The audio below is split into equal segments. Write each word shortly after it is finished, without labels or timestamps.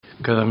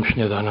Gydam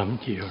snedd anam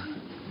diol.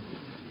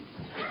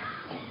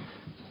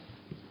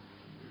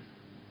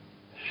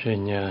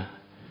 Sy'n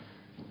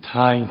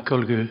taen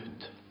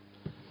golgwyd.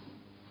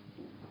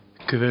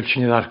 Gyfel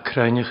sy'n ar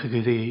crainych y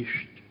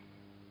gydeisht.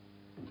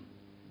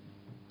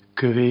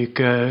 Gyfi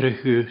gyr y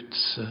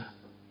hwtsa.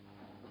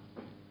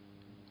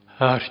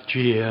 Ar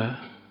gia.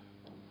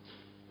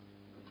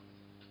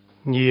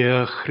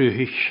 Nia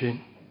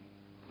chrwysyn.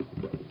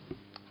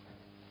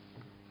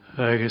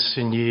 Agus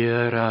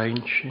nia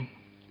rainsyn.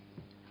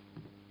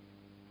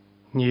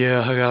 Nia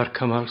hagar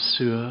cymal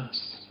sŵas.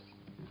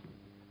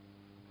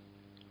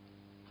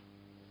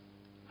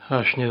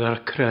 Asnyd ar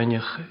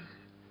craniach.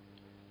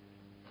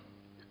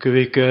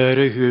 Gyfi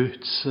gyr y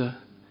hwtsa.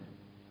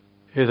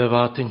 Iddo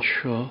fat yn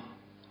sio.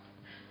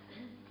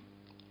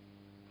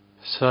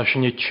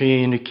 Sasyn y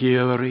tîn y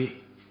gyfri.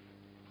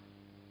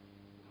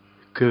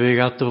 Gyfi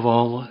gat y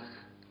folach.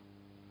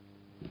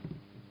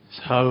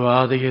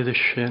 Sawad i ydw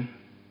sy'n.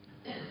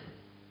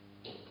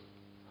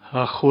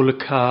 A chwl y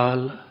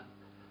cael.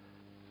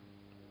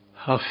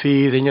 A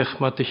ffydd yn eich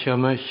mat eich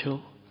amachol.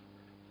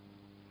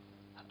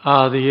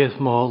 A ddiedd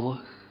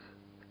molach.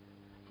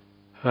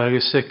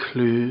 Agus y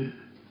clw.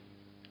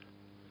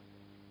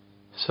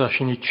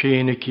 Sasyn i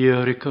tîn y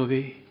gyrig o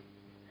fi.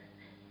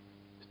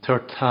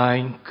 Tor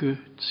taen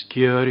gwt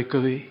gyrig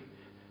o fi.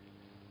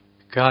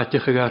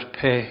 Gadych ag ar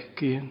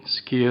pegin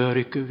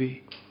gyrig o fi.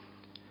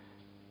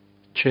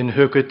 Tyn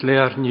hwgyd le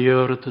ar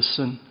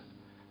niordysyn.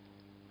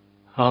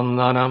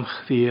 Annan am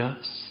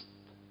chdias.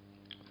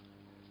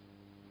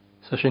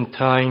 Sasyn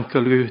taen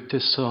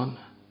golwtysyn.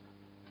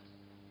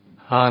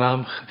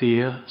 Anam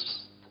chdias.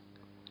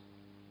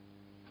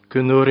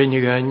 Gynwr yn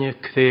gynnu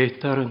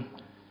cdeitaryn.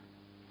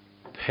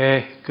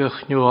 Pegach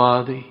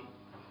nywadi.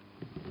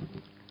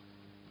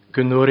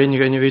 Gynwr yn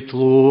gynnu fi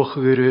tlwch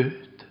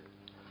gyrwyd.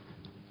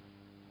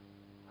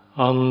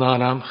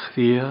 Annan am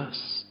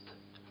chdias.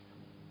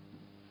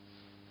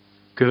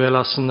 Gyfel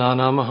as yn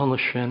anam a hon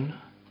y sy'n.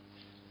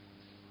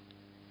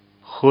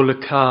 Chwl y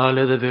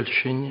cael edrych fel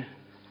sy'n.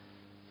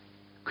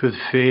 Cwyd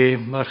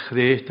ffeim mar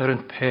chdeitar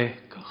yn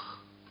pegach.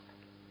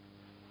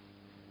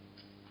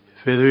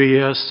 Fydd wy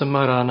as y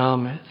mar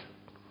anamedd.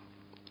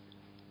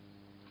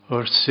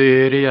 O'r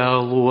seri a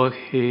lwag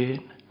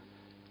hen.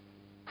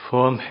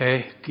 Ffom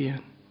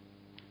hegian.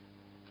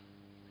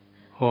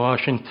 O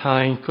as yn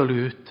taen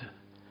golwyd.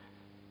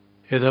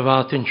 Iddo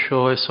fat yn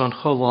sioes o'n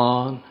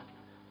cholon.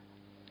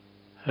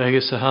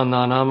 Agus y han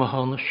anam a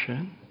hon y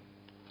sy'n.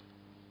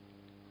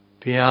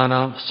 Bi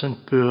anam sy'n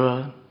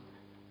bwyn.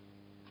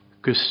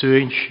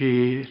 Gyswyn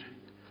sir.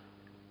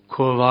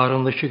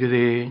 Cofarn lys y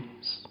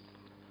gyddeins.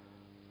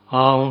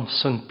 Awn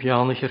sy'n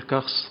bianach ar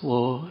gach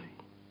sloi.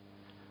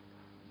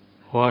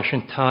 O as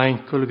yn taen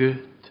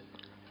golgwyd.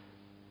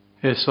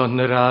 Ys o'n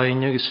yr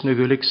ein agos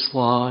nygwlig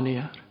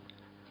slaniar.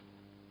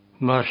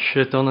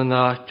 Marsydd o'n yn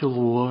at y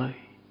lwy.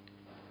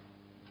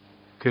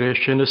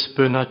 Gresyn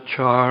ysbyn at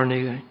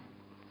charnigain.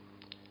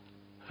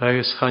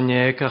 Agos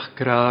chaneg ach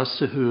gras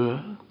y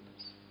hwyr.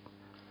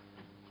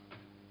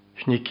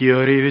 Sni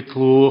gyri fi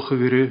tlwch y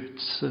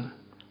grwtsa.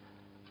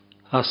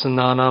 As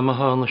yn anam a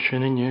hana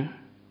sy'n yn yw.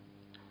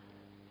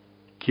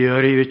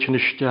 Gyri fi tyn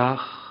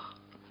ystach.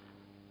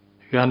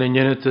 Gan yn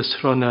yna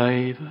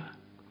dysronaifa.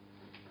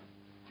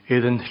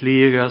 Idd yn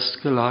hlyg as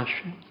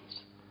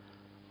galasins.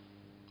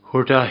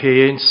 Hwrt a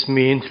hen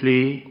smyn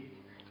hly.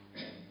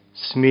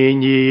 Smyn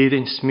ydd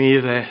yn smy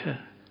fehe.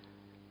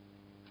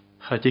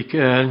 Chadig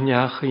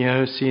elniach yn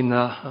yw sy'n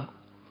naha.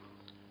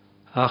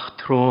 Ach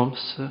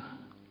tromsa.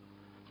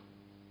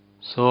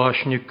 So as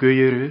ni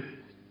gwyrwyd.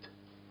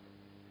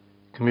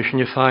 Gymys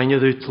ni ffain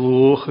ydw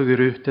tlwch y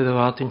gwyrwyd edrych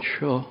fat yn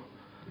sio.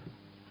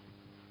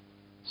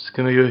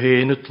 Sgymys yw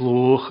hen y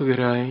tlwch y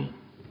gwrain.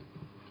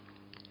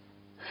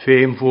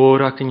 Ffeim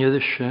fwr ac yn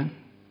ydw sy'n.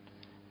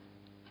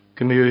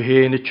 Gymys yw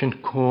hen y tyn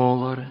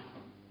colar.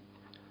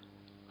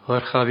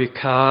 O'r chafi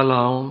cael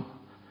awn.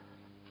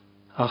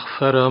 Ach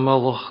fferam a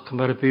loch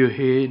cymar byw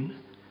hen.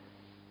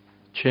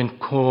 Tyn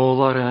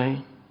colar ein.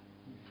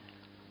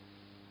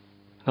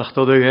 Nach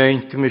dod ag ein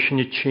gymys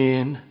ni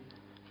tîn.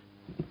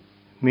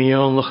 Mi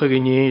onlach ag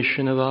ynys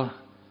yn y fa.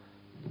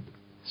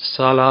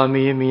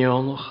 Salami mi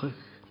onlach ag.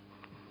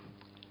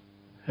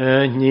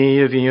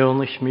 Ni y fi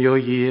onlach mi o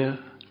ie.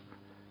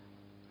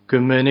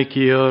 Gymynig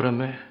i o'r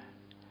yma.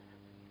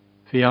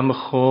 Fi am y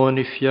chôn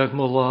i ffiag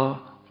mo la.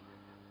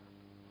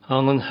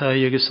 An yn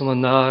hau agos yn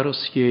yn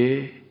aros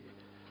ie.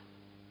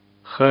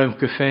 Chym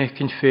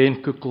gyffenc yn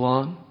ffein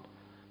gyglan.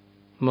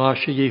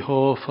 Mas i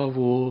hoff a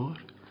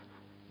fwr.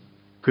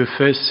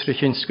 Gyffesrych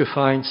yn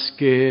sgyffain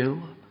sgil,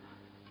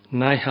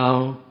 nai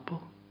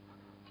hampel,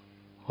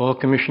 o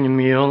gymys ni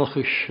mionach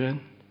ysyn,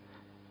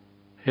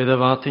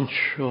 edrych fat yn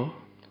sio,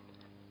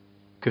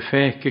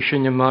 gyffenc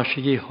ysyn y mas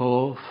i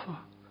hoffa,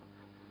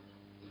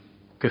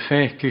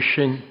 gyffenc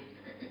ysyn,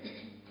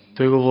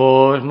 dy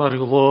glor, mar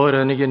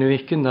glor yn y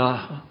gynwyg yn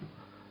naha,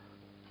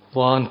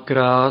 lan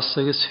gras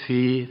agos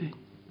ffyddin,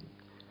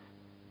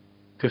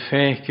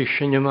 gyffenc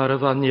ysyn y mar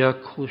y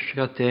faniaclwys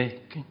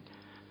gadegin,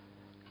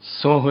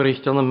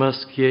 Sonhoricht an y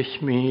mysg iech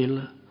mil,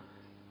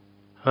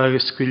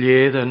 agus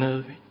gwyliad yna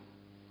fi.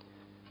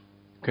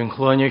 Gan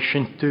chlaniach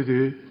sy'n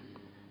tygw,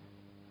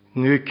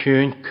 ngwy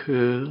cyn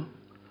cyl,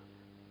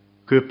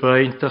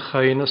 gwybaint a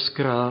chain as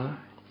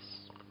grais.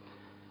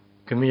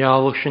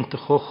 Gymialwch sy'n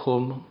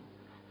tychochwm,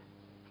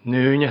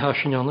 nŵn a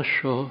hasyn an y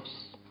sios.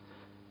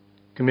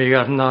 Gymig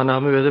ar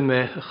nanam yw y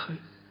mechach.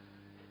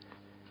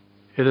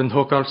 Ydyn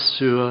hwg ar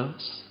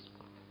sŵas.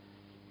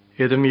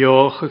 Ydym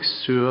ioch ag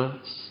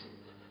sŵas.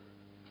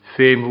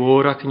 Fêm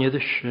wôr ac nid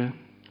ysyn.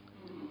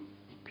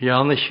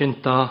 Bian ysyn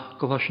da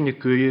gol asyn y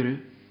gwyr.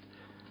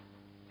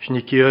 Sy'n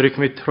y gyrig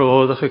mi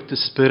troddach ag dy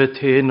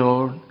spirit hen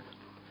orn.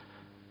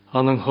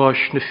 An yng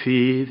nghos na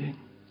ffyddin.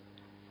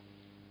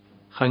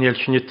 Chan iel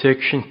sy'n y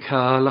teg sy'n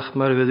calach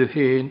mar fydw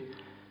hen.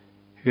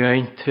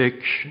 Gain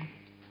teg sy'n.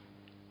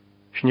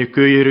 Sy'n y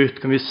gwyr ut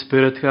gym i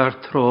spirit gar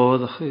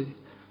troddach ag.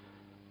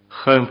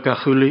 Chym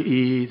gachwl y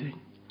iddin.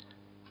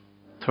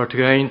 Tart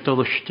gain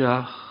dol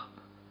ysdiach.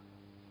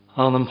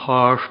 An ym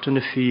harst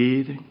yn y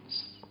ffyddins.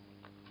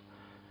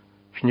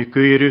 Sy'n y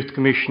gwyr ut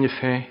gym i sy'n y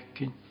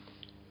ffegin.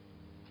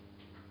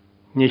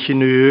 Nich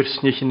yn ŵrs,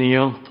 nich yn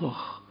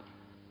iantach.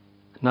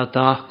 Na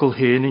dacol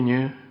hen yn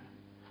yw.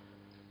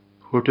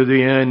 Hwrt ydw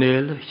i yn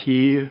el,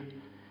 hiw.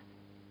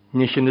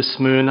 Nich yn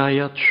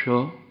ysmynaiad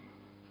sio.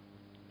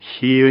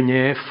 Hiw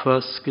ne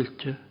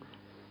ffysgyltio.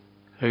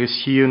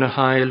 Agus hiw na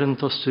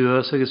hailand o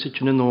sŵas agus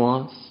ydyn yn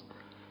oas.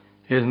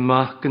 Edd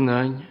mach yn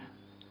anya.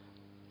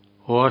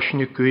 Oas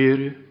yn y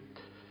gwyr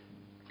ut.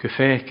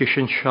 Gyffeicus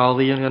yn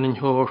sialian gan yn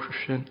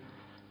hwrs yn.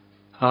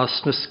 As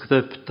na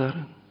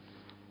sgryptaren.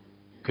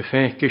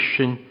 Gyffeicus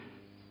yn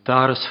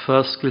daras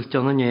ffysgylt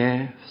an y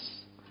nefs.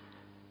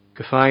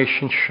 Gyffeicus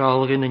yn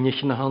sialian yn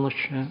eich na hanner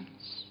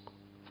sians.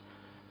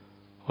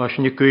 Oas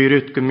yn y gwyr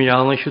ut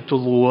gymianach y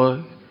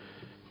dwlwag.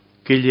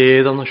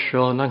 Gilead an y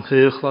sion ang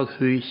chychlag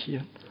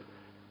hwychian.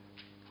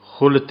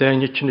 Chwle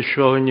denit yn y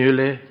sion yw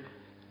le.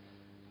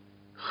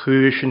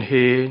 Chwys yn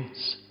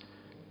hens.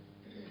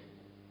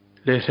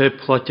 Le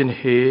rheplat yn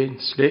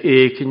hens. Le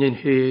egin yn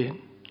hen.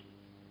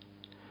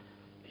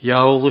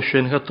 Iawl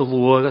sy'n gad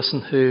dwlwag as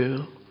yn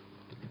hyl.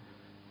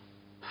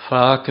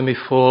 Fag am I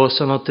ffos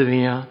an o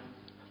dyfian.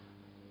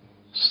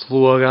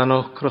 Slwag an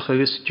ocroch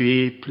agos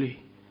dwybli.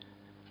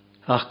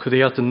 Ach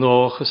cwyddi at y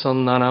nochas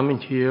an nanam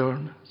yn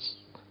hirnas.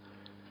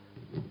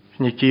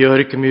 Ni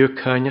gyrig am i'w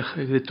cynnych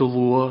ag dy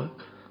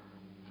dwlwag.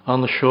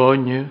 An y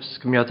sionius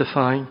gym i at y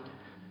ffain.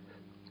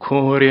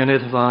 Cwhwyr i an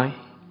edd fai.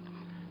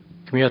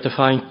 Gym i at y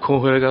ffain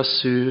cwhwyr ag a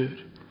sŵr.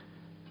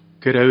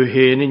 Gyraw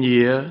hen yn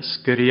ias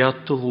gyri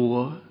at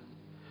dwlwag.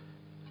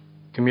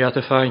 Gym i at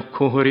y ffain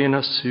cwhwyr i an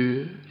a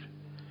sŵr.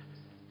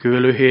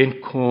 Gwylw hen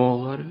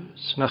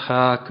cwlarws na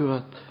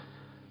chagwad.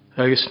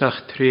 Agus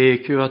nach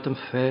tregw at am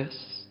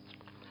fest.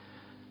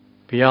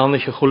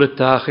 Bianach y chwle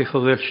dach eich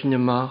o ddelsyn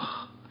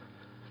ymach.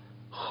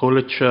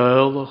 Chwle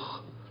tjölach.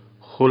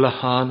 Chwle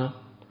hanam.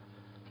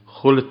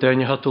 Chwle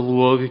denni hat y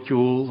lwag y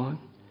gwlan.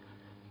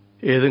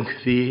 Edyn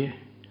chdi.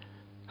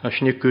 As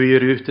ni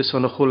gwyr ywtis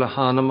an y chwle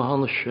hanam a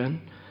hanasyn.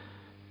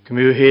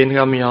 Gymyw hen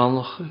gam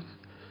ianach.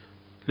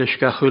 Leis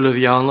ga chwle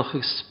fianach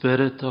ag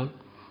spiritol.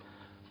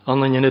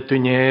 An yn y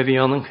dwnefi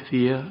an yn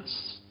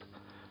chdiast.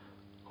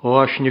 O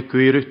as ni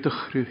gwyr ywt y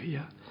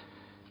chrwia.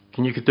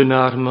 Gyn i gydyn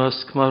ar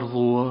mysg mar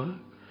lwag.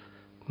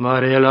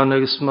 Mar elan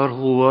agos mar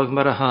lwag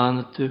mar a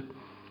hanadw.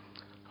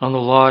 An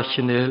y lach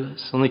yn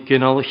elas, an y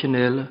gynalach yn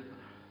ela.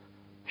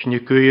 Gyn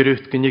i gwyr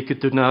ywt gyn i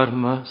gydyn ar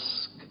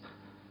mysg.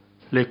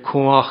 Le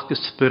cwach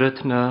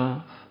gysbyrt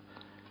naf.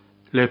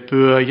 Le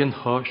bwy yn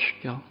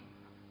hosgal.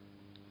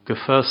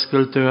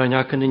 Gyffysgol dyn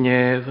ac yn y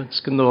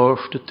nefns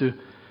gynorft ydw.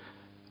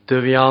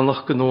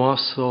 Dyfiannach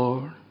gynoas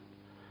orn.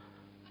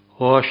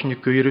 Oes ni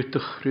gwyr ywt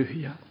y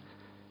chrwia.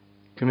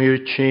 Gymyw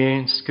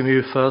tjens,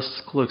 gymyw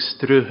fysgl ag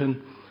strwhyn.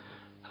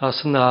 As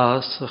yn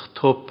as a'ch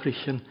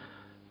toprichen.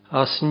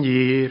 As yn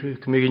iru,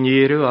 gymyw yn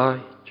iru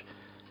aid.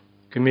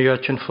 Gymyw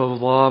at yn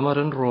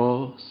ffoflamar yn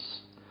ros.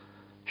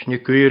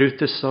 Sni gwyr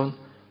ywt y son.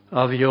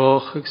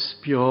 Afioch ag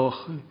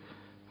sbioch.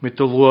 Mi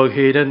dylwag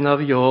heiren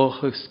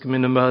afioch ag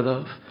sgymyn y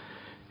myddaf.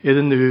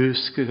 Ydyn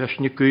nŵsg ag as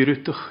ni gwyr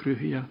ywt y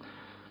chrwia.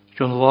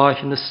 John lach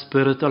yn y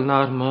spirit al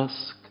na'r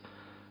mysg.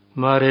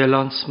 Mar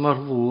elans mar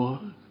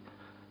lwag.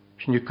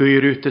 Sni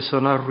gwyr ywt y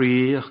son ar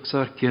ri ach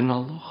sa'r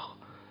gynalwch.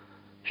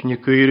 Sni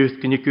gwyr ywt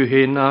gyn i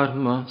gwyhen ar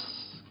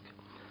mysg.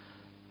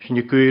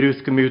 Sni gwyr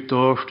ywt gymyw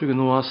dorst ag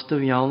yn oas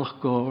dy fianach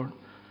gorn.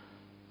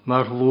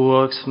 Mar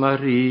lwags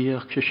mar ri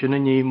ach sy'n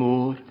yn ei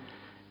môr.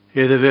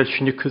 Edda fel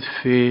sni cwyd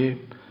ffeim.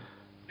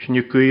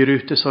 Sni gwyr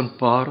ywt y son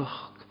barach.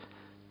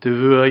 Dy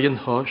fwy yn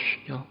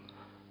hosgal.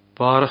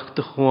 Barach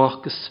dy chwach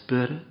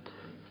gysbyrt.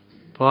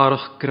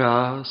 Barach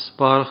gras,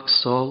 barach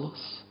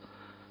solas.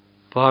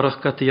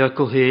 Barach gat i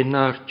agl hen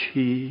ar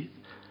tîd.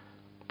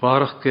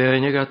 Barach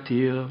gynnig at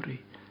iori.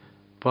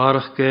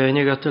 Barach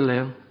gynnig at y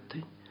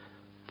lentyn.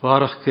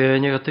 Barach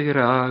gynnig at y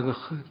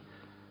gragach.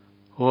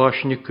 O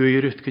as ni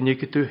gwyr ut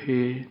gynnig ydw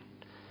hen.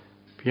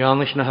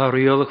 Bianach na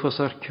hariolach fos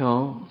ar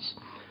cans.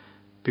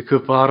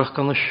 Bicw barach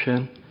gan y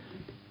syn.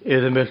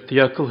 Edda meld i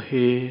agl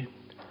hen.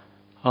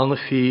 An y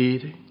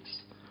ffyddings.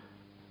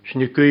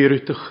 Sni gwyr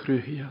ut y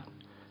chrwia.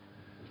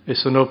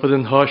 is an op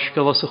yn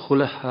hosgal as y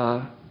chwle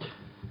haat.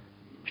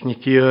 Sni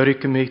gyri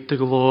gymryd y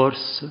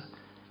glorsa,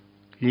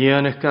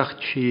 lianach gach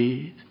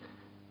chyd,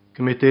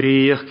 gymryd yr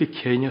iach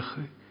gycynach,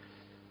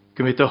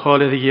 gymryd y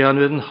holydd i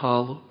anwyd yn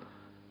halw,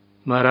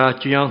 mae'r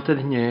adjant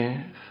yn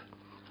nef.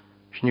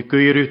 Sni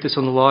gyrwyd is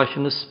an lach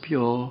yn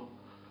ysbio,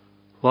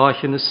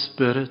 lach yn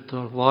ysbryd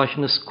o'r lach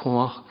yn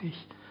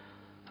ysgwachgych,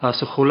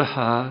 as y chwle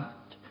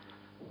haat.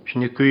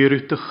 Sni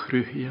gyrwyd y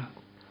chrwhia.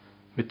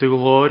 Met de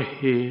gloor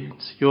heen,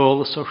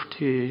 joles o'r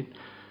teen,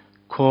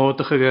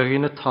 kodach ag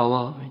agin y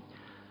talafin,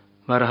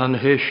 maar han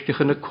hyskich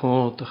yn y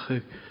kodach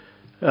ag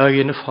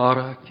agin y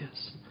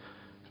ffaragis.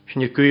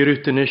 Sni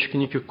gwyrwyd yn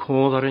ysgyn i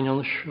gykod ar yn y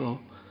sio,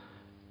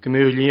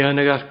 gymwylian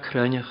ag ar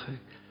crynach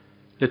ag,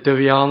 let y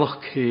fianach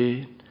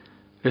cyn,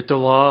 let y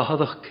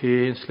lahadach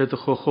cyn, let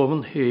y chochom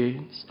yn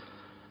heens,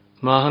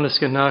 ma han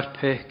ysgyn ar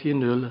pech i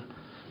nula,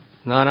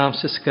 na'r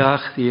amsys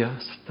gach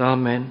ddias,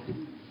 amen.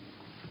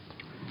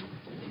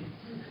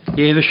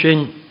 Jeder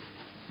sin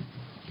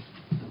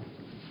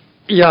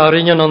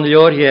jarin an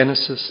jaar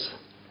Genesis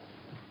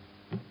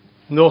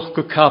nog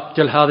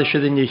gekaptel hadden ze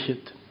de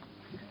niet.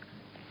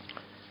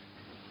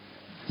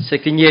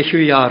 Zeker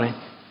Jesu jarin.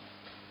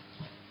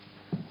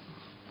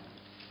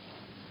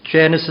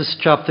 Genesis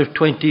chapter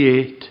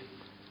 28,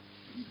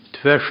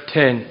 verse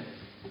 10.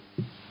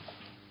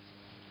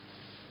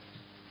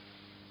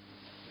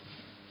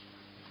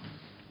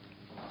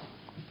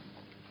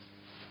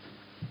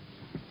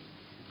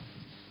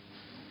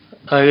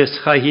 Agus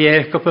cha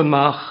Jacob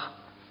ymach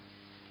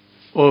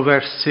o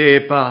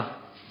Berseba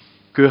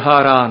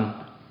Gyharan.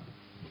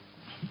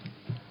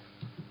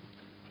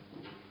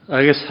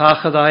 Agus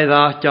hachad ai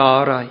dda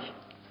jarai.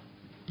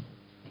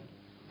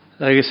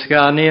 Agus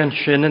gani yn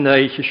sin yn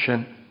eich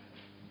sin.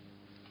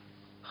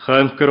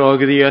 Chym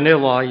grogyd i yn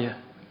ei laia.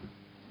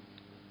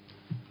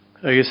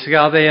 Agus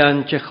gad ei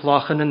yn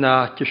jechlach yn y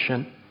nati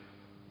sin.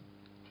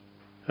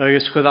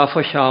 Agus chwyd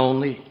afo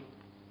llawn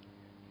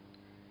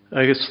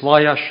agus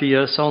laia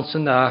sias ans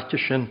yn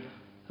atisyn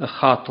y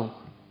chadl.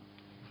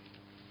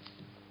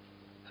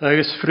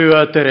 Agus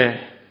ffrwydre,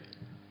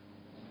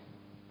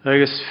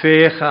 agus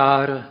fech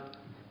ara,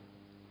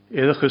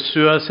 iddo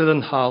chysua sydd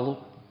yn halw,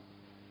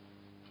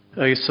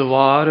 agus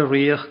sywar y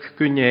riach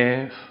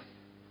gwnef,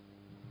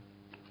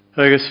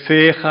 agus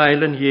fech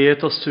ail yn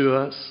hied o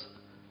suas,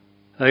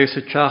 agus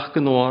y tiach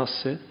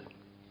gynwasydd,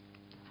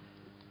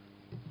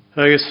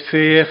 agus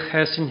fech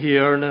hes yn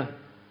hirna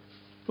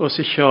os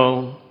y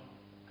llawn,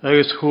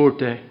 agus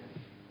hwrde.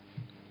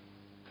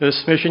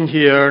 Ys mis yn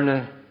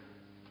hirna,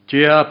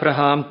 dia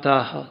Abraham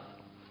dahad,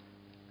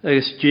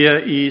 agus dia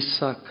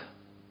Isaac,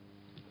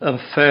 yn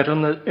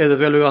fferyn iddo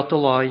felw at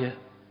y laia,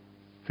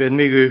 fydd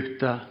mi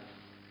gwta,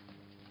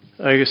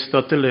 agus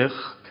dod y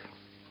lich.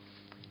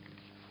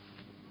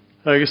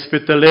 Agus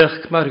bydd y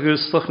lich mae'r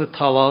gwslwch na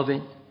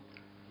talafin,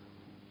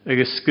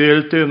 agus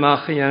sgwyl dwi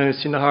mach yn iawn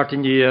sy'n y hart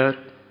yn ier,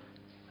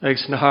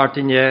 agus yn y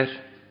hart yn ier,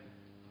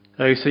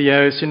 agus y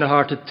iawn sy'n y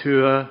hart y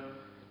tŵa,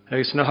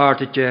 agus na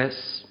hart y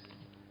jes.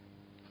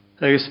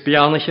 Agus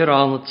bianach yr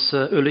anad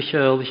sa ulich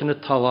ylch yn y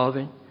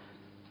talafin.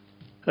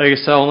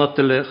 Agus awnad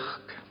y lich.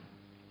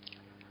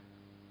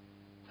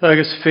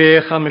 Agus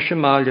fech am ysio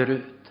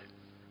malieryd.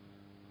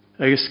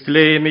 Agus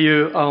gleim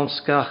yw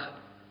awnsgach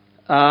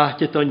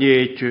ahgyd o'n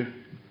iedw.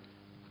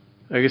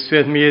 Agus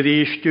fydd mi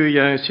ddysgw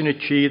iawn sy'n y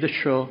chyd y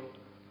sio.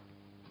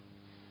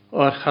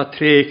 O'r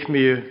chatreg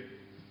mi yw.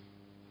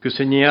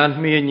 Gws yn ian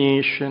mi yn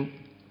isyn.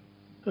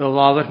 Y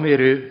lafar mi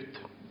rwyd.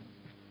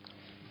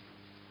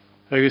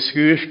 Agus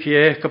gwys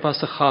ciech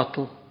gypas y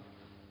chadl,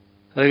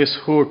 agus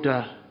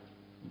hwrda.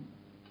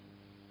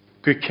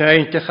 Gwy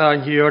caint eich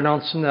a'n hiwr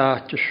na'n sy'n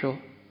atisio,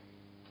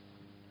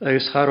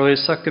 agus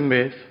charoes ac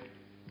ymef.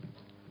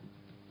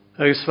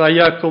 Agus fai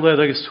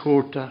agoledd agus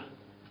hwrda.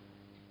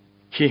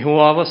 Ci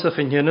hwafas ych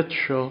yn hyn y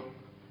tio,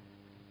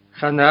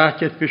 chan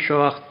atydd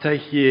bysio ach ta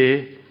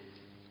hie,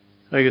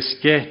 agus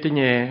get y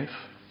nef.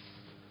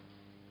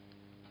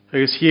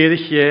 Agus hiedd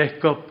eich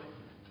Jacob,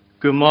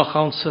 gwmach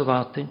a'n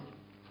syfadyn.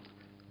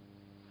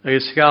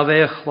 Agus gaf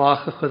ei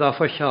chlach a chyd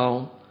afo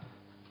llawn,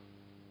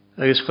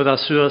 agus chyd a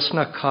sŵas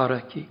na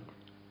caraki.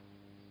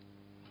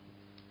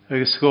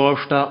 Agus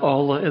gos da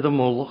ola iddo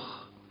mwlwch.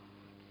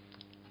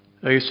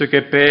 Agus o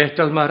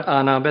gebetal mae'r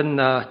anam yn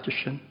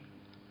natisyn,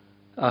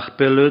 ach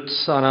bylwyd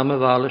anam y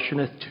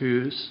falysyn y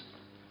tŵs.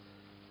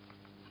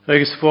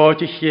 Agus fod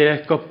i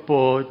chiec o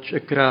bod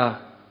y gra.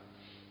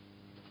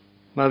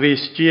 Mae fi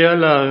stia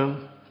lawn,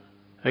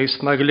 agus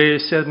mae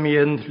glesiad mi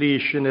yn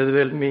lysyn iddo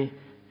fel mi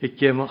i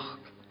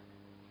gymach.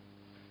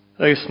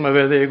 Agus mae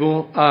fe ddegu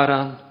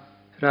aran,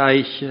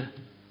 raiche,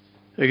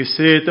 agus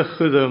syd y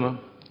chwydymam.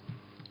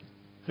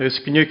 Agus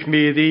gynnyg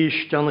mi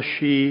ddysg dan y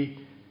si,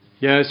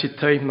 iawn sy'n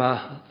tai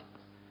mahad.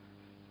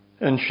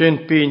 Yn sy'n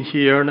byn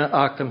hir na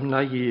acam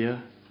na ia.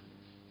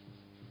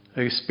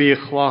 Agus bi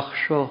chlach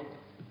sio,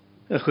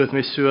 y chwyd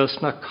mi sŵas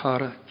na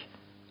carag.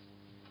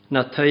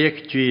 Na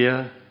taiag dia,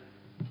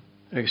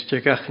 agus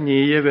tegach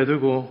ni e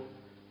fedw go,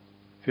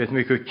 fydd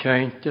mi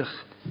gwycaintach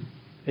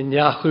yn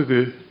iach o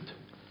gwyd.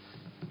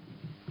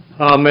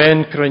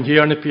 Amen. Cryn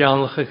hier yn y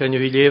pianlach ag yn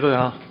y lewe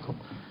aankom.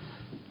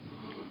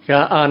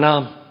 Ga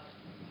anam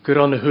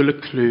gron y hwle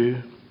clw.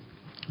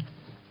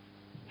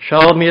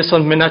 Sial mi is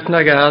on minnet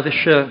na gad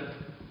isio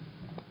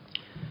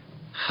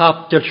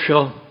chapdil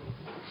sio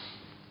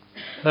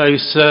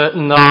ys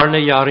narna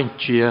jarin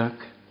tiag.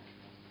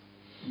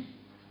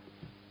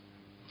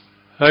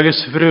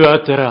 Agus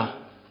frwydra.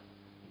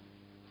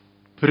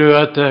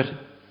 Brwydr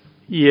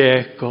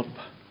Jacob.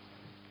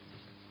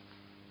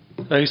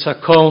 Agus a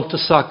cont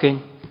y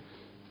sacyn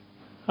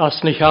as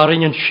ni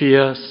charin yn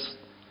sias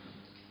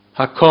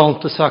a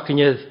cont y sacyn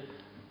ydd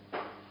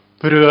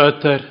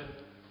brwydr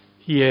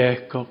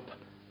Jacob.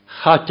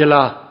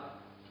 Chadila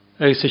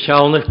agus y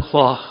llawn y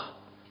cloch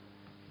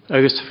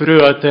agus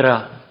frwydra.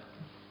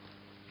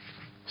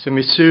 So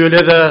mi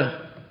sŵlydd y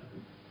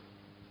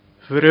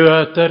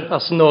frwydr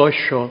as yn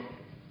oesio.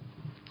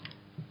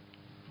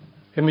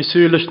 E mi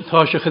sŵlys yn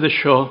tosach ydy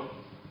sio.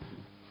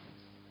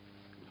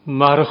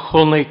 Mar y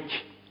chwnig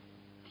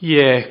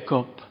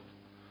Jacob.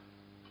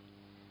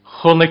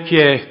 Chwnig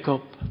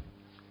Jacob.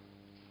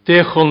 De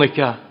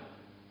chwniga.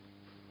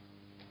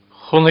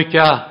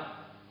 Chwniga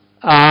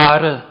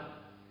ara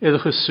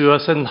idych y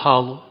sŵas yn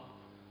halw.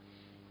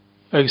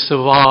 Agus y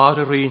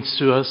war yr un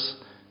sŵas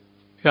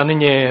gan y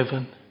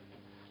nefn.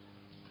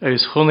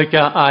 Agus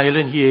chwniga ail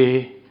yn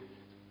ie.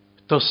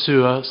 Do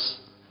sŵas.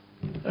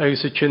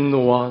 Agus y chyn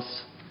noas.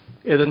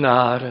 Idd yn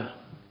ara.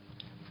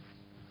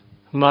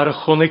 Mar y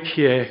chwnig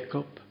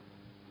Jacob.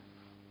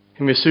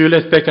 Mi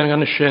sŵleth began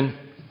gan y sin.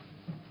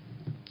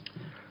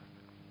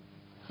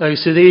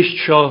 Agus ydd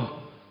eist sio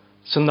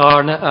sy'n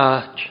arna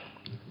at.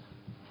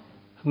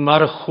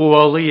 Mar y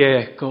chwol y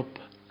Jacob.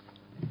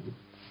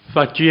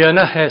 Fa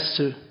giana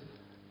hesw.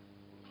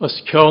 Os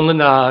cion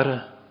yn ara.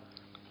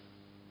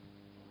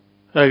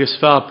 Agus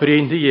fa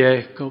brin dy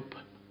Jacob.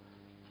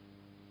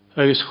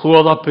 Agus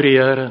chwol a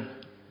briaran.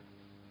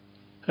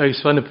 Agus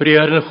fan y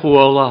briaran y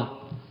chwol a.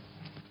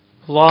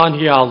 Lan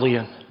hi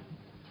alian.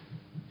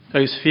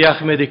 Agus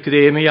fiach med i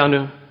gremi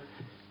anu.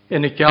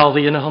 In y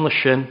galian a hana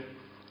sin.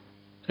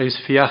 Agus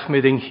fiach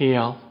med yng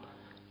hial.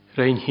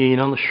 Rein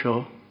hin an y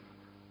sio.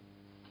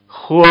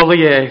 Chwol y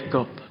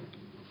Jacob.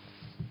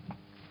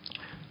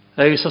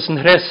 Agus as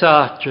yn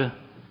hresatja.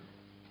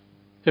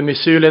 Y mi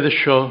sŵledd y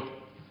sio.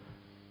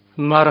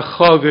 Mar y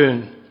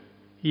chogwn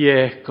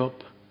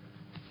Jacob.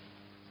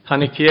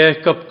 Hanig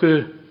Jacob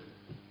gw.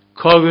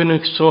 Cogwn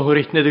yn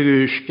sohwrit nid y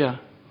gwysga.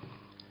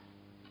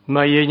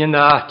 Mae un yn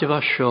atef a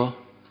sio.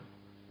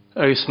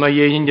 Agus mae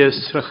un yn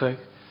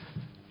ysrachag.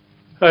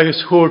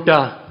 Agus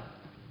hwrda.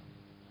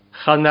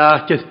 Chan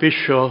atef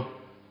bisio.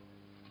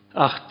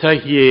 Ach ta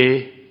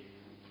ie.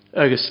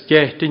 Agus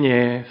get yn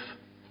ef.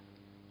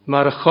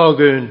 Mar y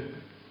chogwn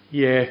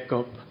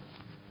Jacob.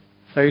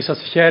 Agus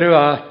as cherw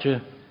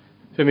atef.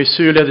 Fy mi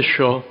sŵledd y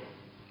sio.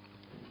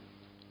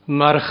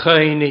 Mar y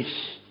chainig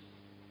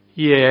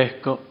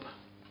Jacob.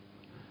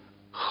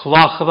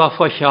 Chlach fa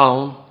fo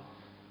llawn.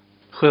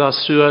 Chyd a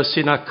sŵas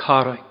sy'n a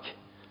carag.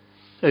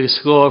 Agus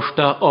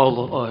gofsta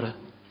ol o'r.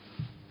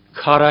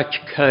 Carag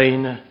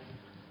caina.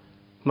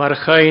 Mar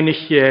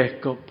chainig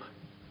Jacob.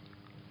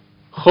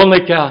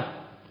 Chwniga.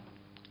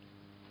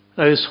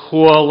 Agus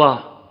chwola.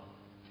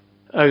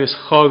 Agus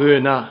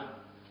chogwna.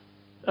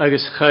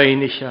 Agus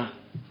chainiga.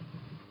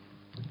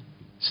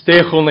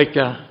 Ste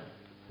chwniga.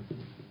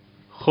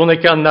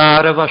 Chwniga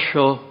nara fa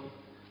sio.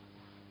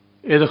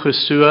 Edrych y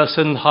sŵas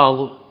yn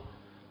halw.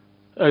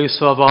 Agus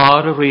fa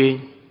far yr un.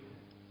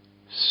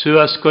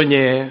 Sŵas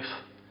gonef.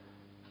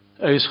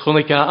 Agus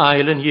chwniga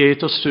ail yn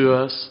ied o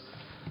sŵas.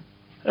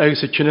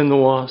 Agus y chyn yn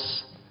oas.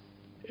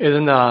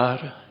 Edrych yn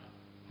ar.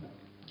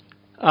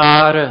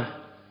 Ar.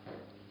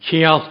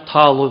 Cial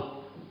talw.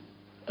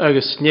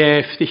 Agus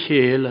nef di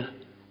chele.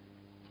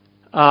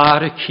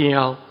 Ar y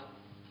cial.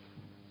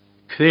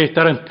 Cret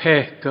ar yn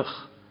pecach.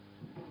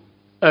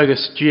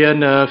 Agus gia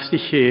nef di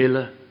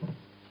chele.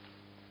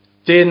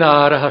 Dyn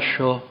ar y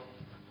hasio.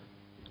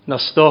 Na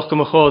stoch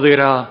am y choddi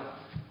ra.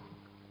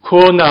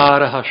 Cwn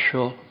ar y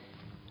hasio.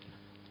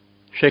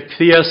 Se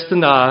cthiast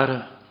yn ar.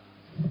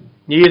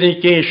 Nid yn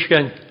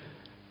geisgan.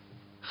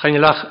 Chan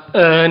lach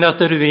yn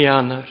at yr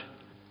fianar.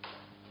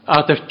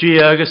 At yr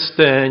diag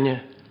ystynnu.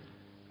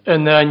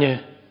 Yn ynnu.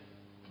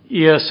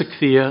 Ias y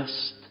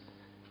cthiast.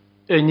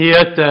 Yn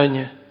iad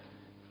ynnu.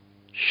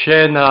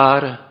 Se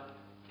nar.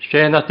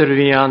 Se at yr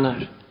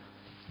fianar.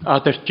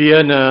 At yr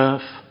dia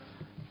nef.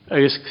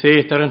 Agus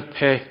cthet ar yn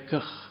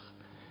pecach.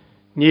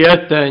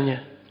 Niad dynnu.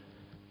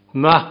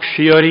 Map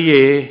sior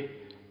i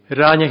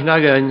Rannich na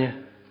gynnu.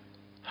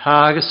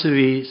 Hagas y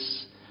fys.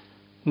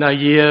 Na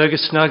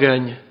iegas na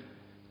gynnu.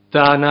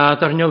 Da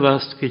nad ar nio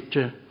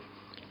fysgydja.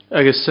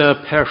 Agus y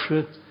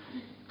perswyd.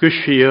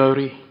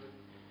 Gwsiori.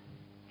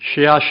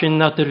 Siasin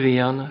nad yr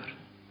fianar.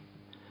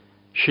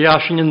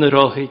 Siasin yn yr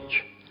ohid.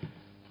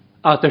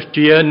 At yr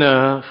dia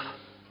nef.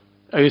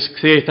 Agus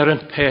cthet ar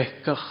yn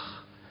pecach.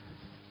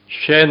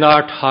 Sien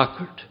art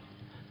hakert.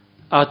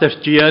 At yr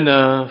dia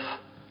nef.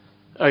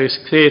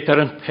 Agus cthet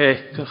ar yn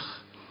pecach.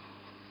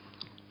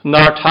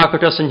 Nart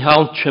hakert as yn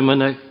hawn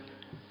chymyneg.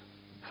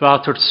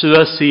 Fatr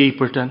sŵa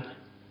sýberden.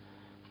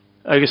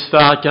 agus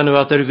fátean o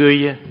adar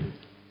gwyie,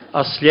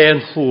 as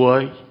lein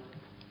llwy,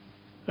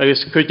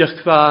 agus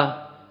cwydach fa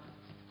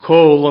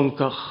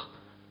cólangach,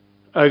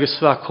 agus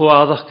fa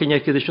cwadach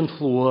gynnau gydys yn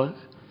llwy,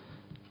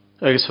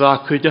 agus fa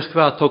cwydach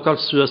fa togal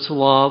sŵas y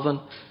lafan,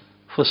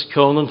 ffos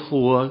cion yn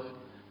llwy,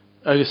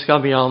 agus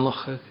gam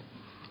ianach.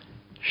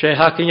 Se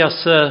hacyn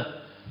as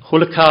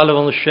chwle cael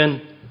o'n sy'n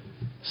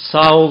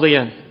sawl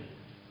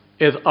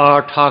idd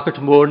art-hagart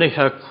môr neu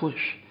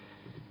hygwys.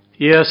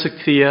 Ies y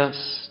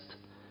Christ,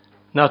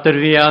 nad yr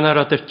fianar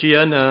at yr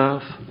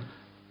gianaf,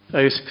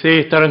 agus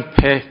creitar yn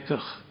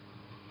pecach.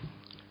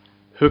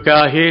 Hwga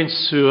hen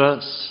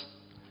sŵas,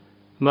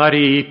 mar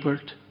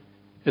ibert,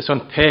 is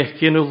an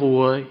pecin y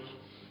lwy.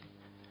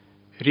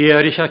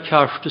 Rierich a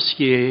carstys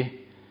ie,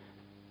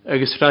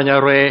 agus rhan a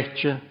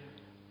reitio,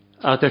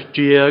 at yr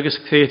gia agus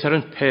creitar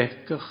yn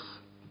pecach.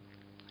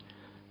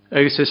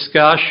 Agus is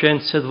ga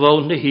sy'n sydd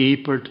fawr na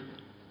hibert,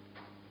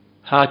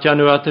 had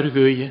janw at yr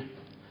gwyie,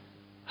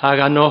 hag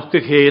anoch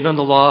ag hen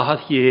yn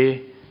lahad ie,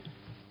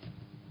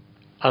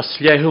 as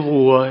lehu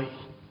lwy,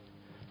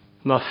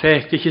 ma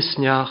fechtig is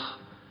niach,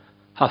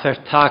 ha fer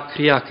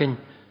tacri ac yn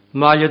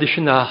maliad is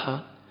yn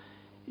aha,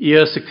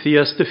 ies y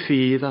Christ y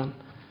ffyddam,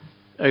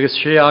 agus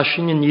sé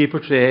asyn yn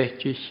nibert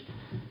reitig,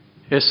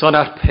 is on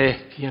ar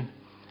pecian,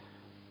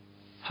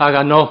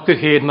 hag anoch ag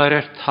hen mar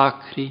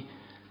tacri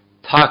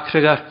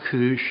ar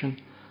cwysyn,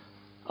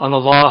 an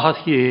y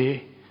lahad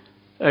ie,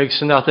 ag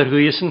sy'n at yr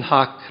gwys yn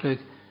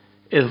hacreg,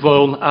 idd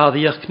fawr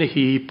addiach na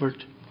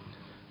hibert,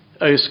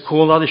 agus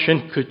cólad is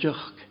yn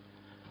cwydach,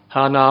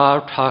 han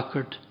ar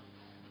tacard,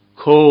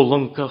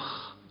 cólangach,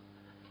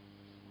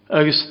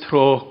 agus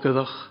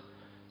trócadach,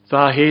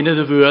 dda hen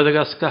ydd y fwydig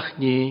as gach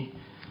ni,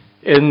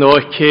 idd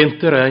nói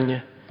cent yr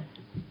anya,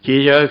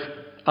 giag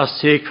a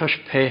segfas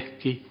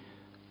peci,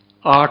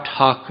 ar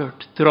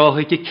tacard,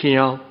 drochig i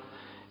cial,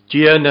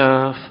 dia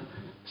naf,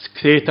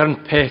 sgret ar'n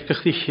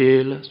pecach di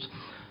chelas,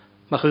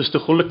 mach ys dy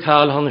chwle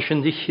cael hann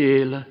sy'n di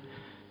chela,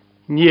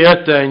 ni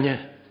ydanya,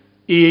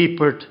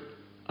 ibert,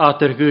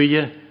 at yr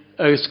gwyie,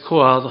 agus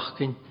coadach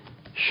gyn,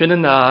 sy'n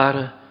yn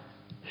ara,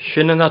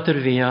 sy'n yn at yr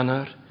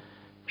fianar,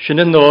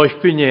 sy'n yn oich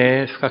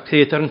gwynef, ga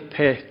cret ar'n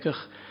pecach,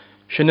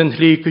 sy'n yn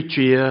hli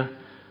gwydgia,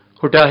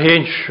 hwr da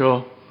hen sio,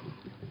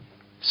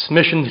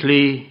 smys yn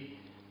hli,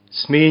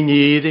 smi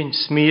nidyn,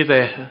 smi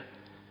ddeha,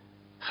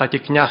 chad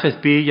i gniachyd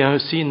bi iawn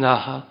sy'n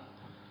naha,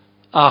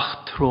 ach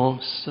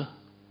tromsa,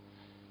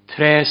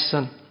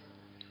 tresan,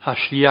 ha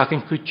sliag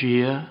yn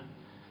gwydgia,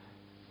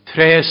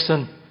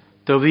 tresan,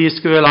 do fys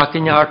gwyl ac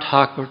yn art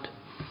hagwrd,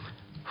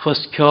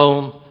 ffos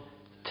cawn,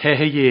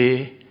 tehe ie,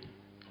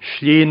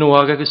 sli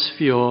nwag agos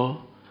fio,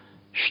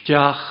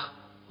 stiach,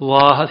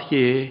 lahad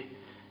ie,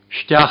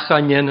 stiach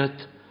a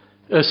nynyd,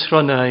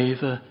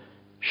 ysronaidd,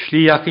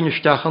 sli ac yn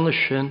stiach an y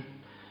sy'n,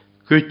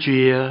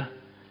 gwydgia,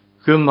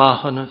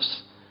 gwmahanus,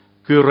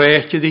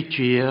 gwreitid i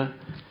gia,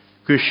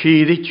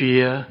 gwsydd i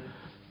gia,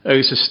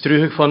 agos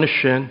ystrwch fan y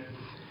sy'n,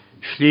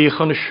 slich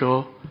an y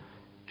sio,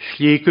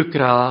 slig y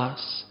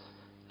gras,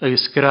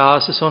 agos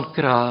gras is on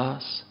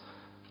gras,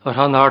 ar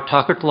han ar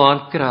tacart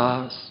lan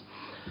gras,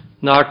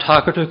 na'r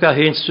tacart o ga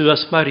hen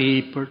sŵas mar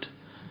ibert,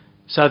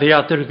 sa ddi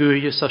adar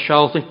gwyis a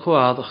sialt yn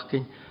coadach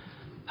gyn,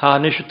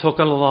 han is y tog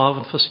al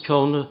lafan ffos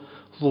cawn y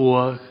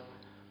lwag,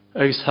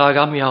 agos hag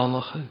am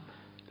ianach,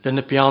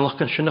 lyn y bianach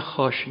gan sy'n y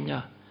chosyn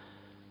ia.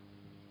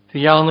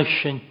 Fianach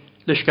sy'n,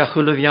 lys ga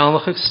chwle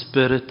fianach ag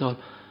spiritol,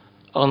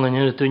 anan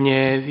yn y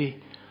dwnefi,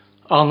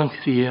 anan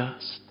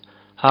cthiast,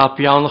 ha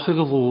bianach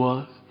ag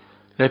lwag,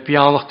 le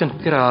bianach gan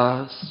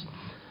gras,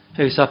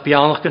 agos a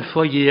bianach gan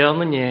ffoie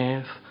an y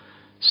nef,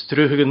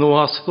 strwch ag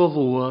nwas go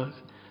lwag,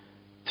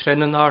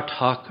 tren yn art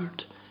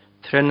hagard,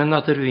 tren yn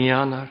adar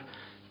fianar,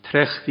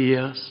 trech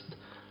ddiast,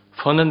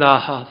 fan yn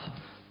ahad,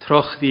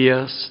 troch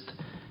ddiast,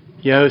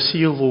 iaws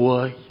i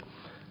lwag,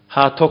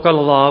 ha tog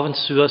al lafan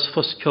sŵas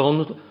ffos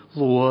cawn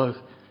lwag,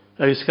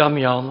 agos ga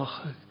mianach,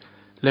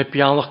 le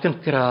bianach gan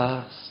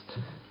gras,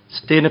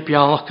 stein y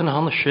bianach gan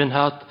han sy'n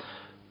had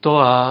do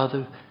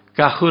adw,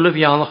 ga chwle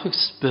bianach ag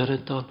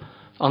spiritol,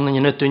 anan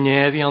yn y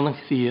dwnefi anan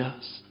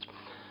cthiast.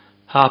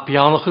 Ha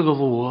bianach ag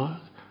lwag,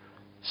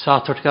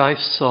 satr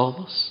gaif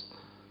solas,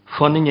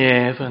 fan yn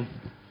efen,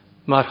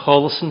 mar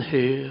holas yn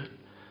hyr,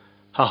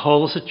 ha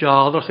holas y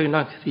jadrach yn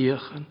ang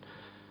cthiachan,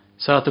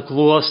 sa dy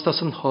glwast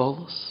as yn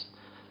holas,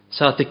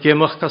 sa dy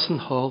gymach as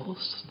yn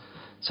holas,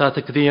 sa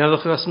dy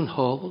gddiadach as yn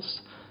holas,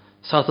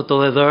 sa dy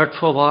doleddart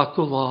fo lac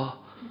o la,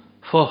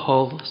 fo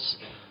holas,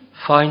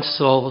 fain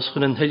solas,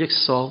 chwn yn hylig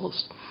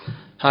solas,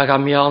 hag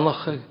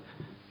amianach ag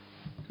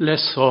le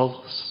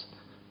solas,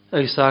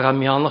 agos ag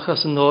amianach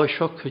as yn oes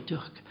o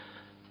cydioch,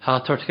 ha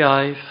tort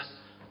gaif,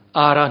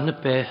 ara na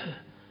behe,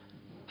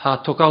 ha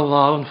tog al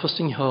lawn ffos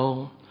yn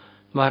hwn,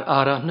 mar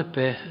ara na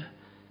behe,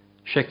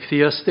 se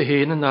cthias dy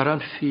hen yn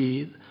aran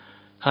ffydd,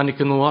 han i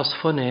gynwas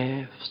fo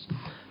nefs,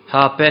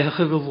 ha bech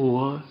ag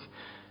lwag,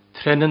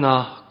 tren yn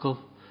acol,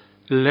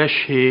 leis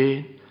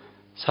hen,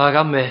 sag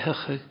a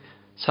mechach,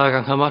 sag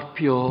ang hamar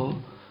bio,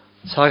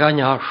 sag a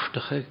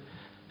njarstach,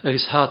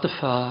 agos ha dy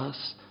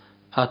ffas,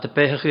 ha dy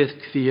bech ag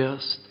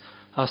cthiast,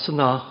 as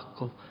yn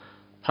acol,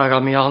 Hag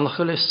am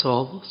ianachel e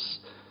sols,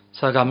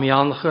 sag am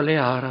ianachel e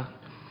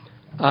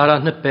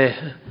aran na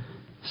behe,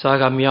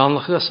 sag am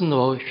ianachel as an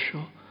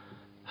oisio,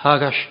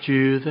 hag a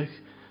stúdig,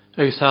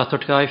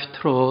 satart gaif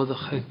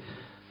tródach,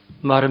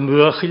 mar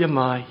mwachel e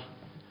mai,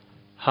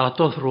 had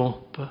oedd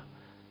rompe,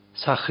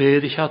 sa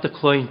chedig had a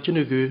klointje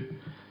na gu,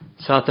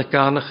 sa da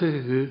ganach a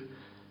gu,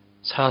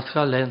 sa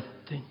ga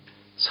lentin,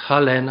 sa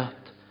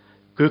lenat,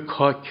 gu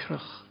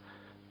kochrach,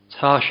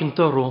 sa sin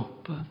da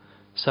rompe,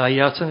 sa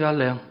jatsan ga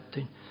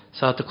lentin,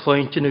 sa da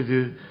klointje na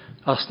gu,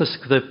 as na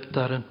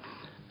skriptaren,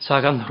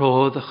 sa gan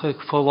hrodach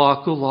ag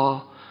fawag o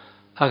la,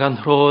 ha gan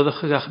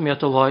hrodach ag ach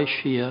miad a lai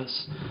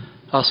sias,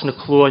 as na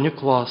clonio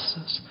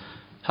glasses,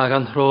 ha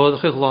gan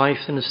hrodach ag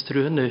laif yn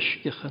ystrw yn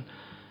ysgichan,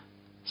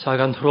 sa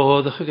gan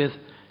hrodach ag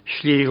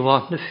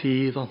slíglant na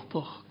fydd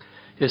ontoch,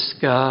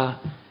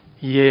 ga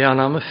ie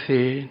anam y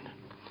ffein.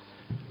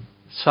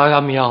 Sa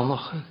gan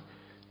mianach ag,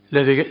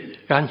 lefyg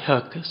gan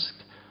hygysg,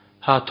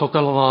 ha tog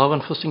al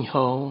lafan ffos yng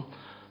nghawn,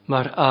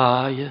 mar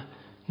aie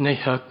neu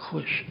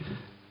hygwys.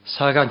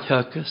 Sa gan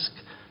hygysg,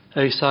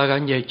 sa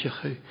gan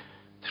iedrych ag,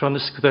 tron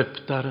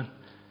ysgryptaren,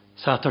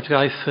 sa tord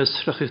gaif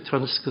fysrach ag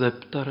tron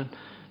ysgryptaren,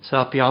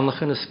 sa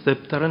bianach yn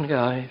ysgryptaren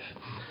gaif,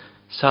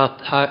 sa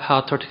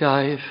ha tord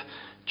gaif,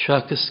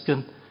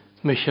 tjagysgen,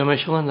 Michel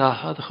yn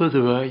ahad a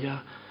chwydwya,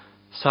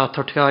 sa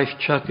tord gaif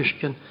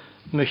tjagysgen,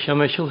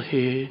 Michel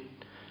hyn,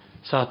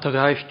 sa tord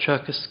gaif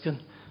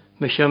tjagysgen,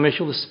 Michel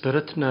y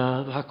spirit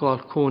na, ha gwal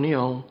cwni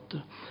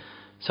onta,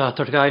 sa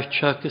tord gaif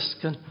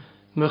tjagysgen,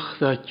 mych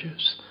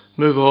ddadjus,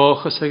 mych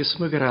ochas agos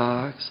mych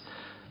grags,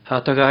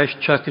 ha tord gaif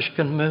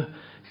tjagysgen mych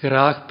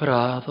graag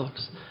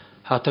bradogs,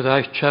 ha tord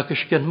gaif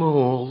tjagysgen mych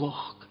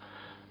oloch,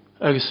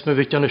 agos mych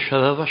vidjan y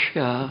siadaf a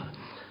sga,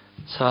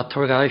 sa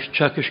tord gaif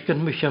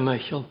tjagysgen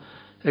Michel,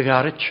 ag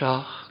ar y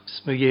tiachs,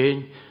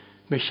 mych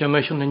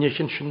Michel na nich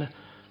yn sy'n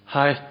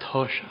hael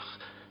tosach,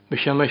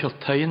 Michel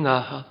tai yn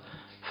ahad,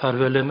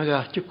 farfelym ag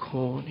at y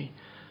cwni,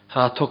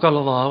 ha tog al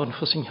lawn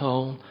ffos yng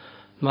nghawn,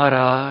 mar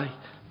ai,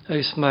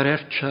 agos mar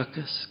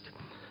tjagysg,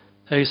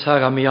 agos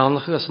hag am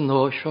ianach as yn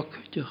oesog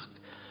ydych,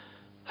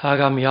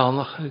 hag am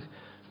ianach ag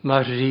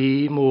mar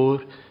ri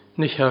môr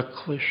na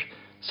hygwys,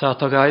 sa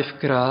tog aif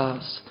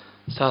gras,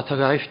 sa tog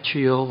aif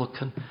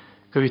tiolachan,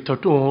 gyfyd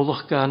tord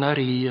olach ga na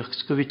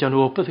riachs, gyfyd an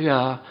opad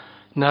ga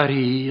na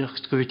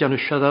riachs, gyfyd an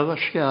usiadaf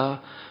as ga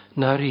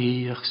na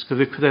riachs,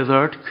 gyfyd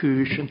cwedda'r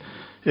cwysyn,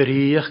 y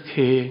riach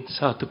cyn,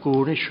 sa dy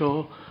gwrn i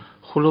sio,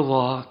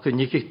 chwlwa,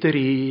 gynnig eich dy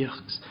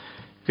riachs,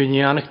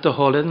 gynnianach dy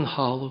holed yn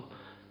halw,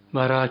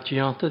 mae'r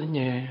adiant y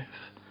nef,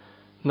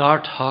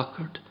 nart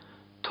hagard,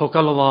 tog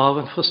al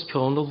laf yn ffos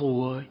cion y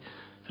lwy,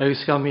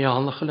 agos ga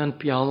mianach yn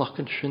bianach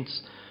yn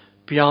syns,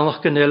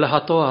 bianach yn ela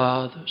hat o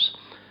addws,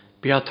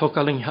 bia tog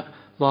al yn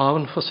laf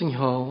yn ffos yng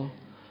nghawn,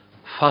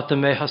 fat y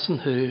mehas yn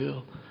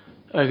hyl,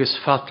 agos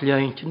fat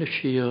liaint yn y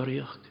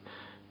sioriach,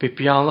 bi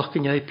bianach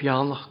yn ei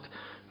bianach,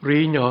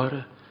 rhin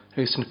ora,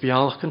 agos yn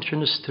bianach yn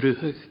sy'n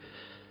ystrwhig,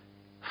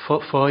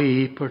 fo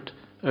ibert,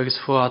 agos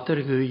fo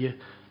adar gwyau,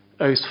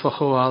 agos fo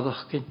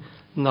chwadach gyn,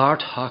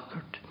 nart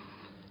hagard,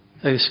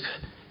 agos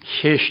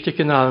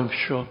chestig yn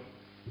amsio.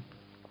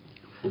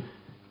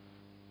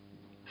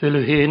 Fel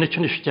yw hyn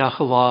yn ysdiach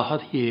y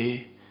lahad ie,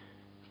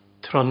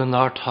 tron yn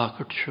nart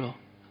hagard sio.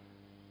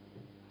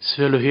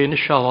 Fel yw hyn y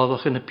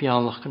sialadach yn y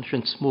bianach yn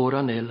sy'n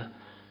smwr an ele,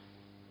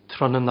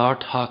 tron yn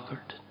nart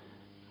hagard.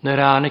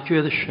 Na'r anig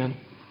yw edrych sy'n,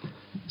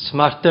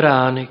 smart yr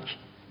anig,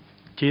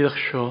 dydych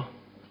sio,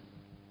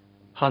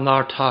 ha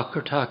nart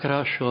hagard hagar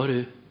a sio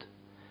rwyd.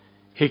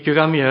 Higig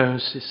am iawn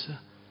sysa,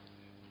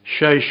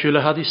 siaisiwl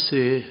a had i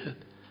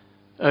sehed,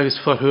 agos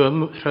ffor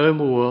rhaw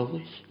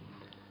mwylig,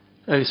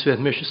 agos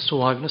fedd mis y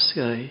swag na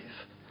sgaif.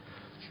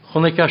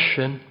 Chwnig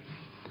asyn,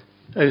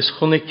 agos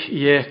chwnig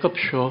Jacob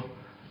sio,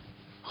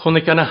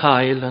 chwnig an y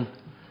hailan,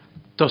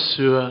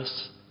 doswas,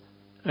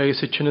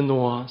 agos y chyn y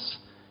noas,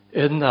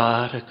 yn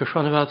ar, ac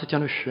ysgrifennu fad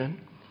ydyn nhw sy'n.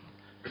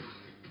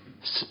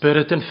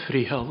 Spirit yn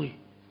ffrihali,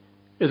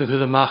 iddo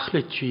gyda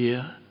machle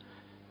gia,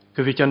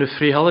 gyfyd nhw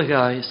ffrihal y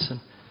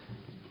gaisyn,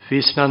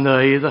 fys na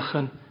neidach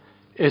yn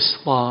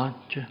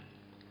islantja.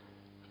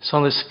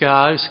 Son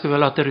ysgag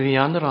ysgrifennu at yr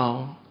fian yr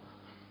awn,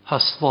 ha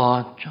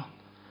slantja.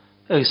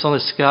 Ag son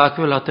ysgag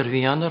ysgrifennu at yr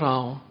fian yr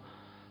awn,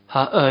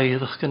 ha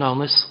eidach gan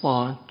awn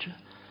islantja.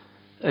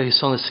 Ag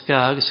son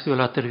ysgag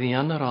ysgrifennu at yr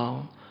fian yr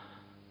awn,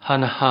 ha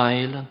na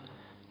hailan,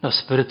 na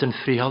spirit yn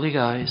ffrihal i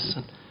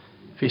gaisyn,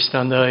 fys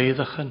na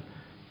neidach yn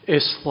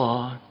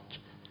islant.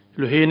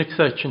 Lw hyn y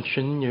cthydyn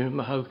sy'n niw,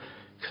 mae haw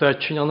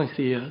cthydyn an yn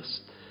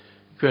chdiast,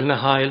 gwyl na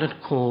hael yn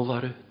cwl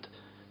arwyd,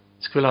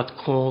 sgwyl at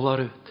cwl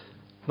arwyd,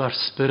 mae'r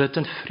spirit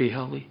yn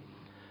ffrihal i.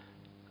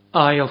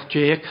 Ail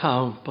Jake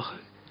hawmpach,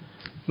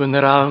 mwyn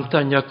yr awn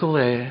daniag o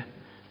le,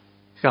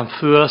 gan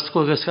ffwast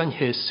glwgys gan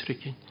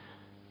hysrygyn,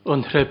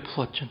 o'n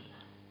hryblodyn,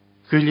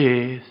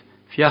 gwyliedd,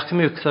 fiach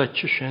mi o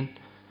cthydyn sy'n,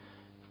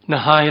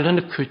 na hael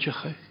yn y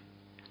cwydych,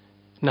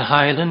 na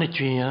hael yn y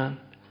gian,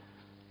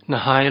 na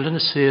hael yn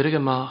y syrig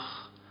ymach,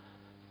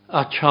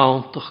 a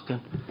tjauntach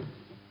gan,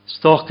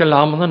 stoch gael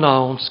am yn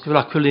awn, sgwyl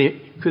a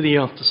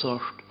cwyddiant y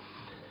sort.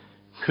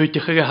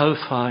 Cwydych ag a haw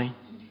ffain.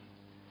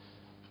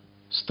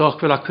 Stoch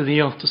fel ac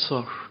yddiant y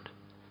sort.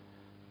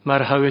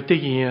 Mae'r hawyd y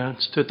gian,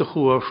 stwyd y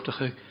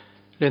chwrstach ag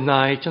le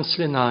naidjans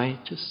le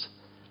naidjas.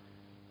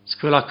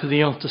 Sgwyl ac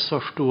yddiant y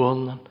sort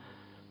dwon.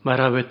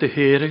 Mae'r hawyd y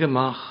hyr ag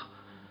ymach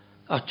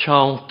a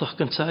tjauntach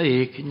gynt a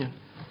eginian.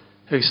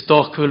 Ag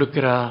stoch fel y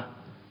gra.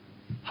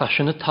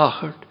 Hasyn y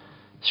tachard.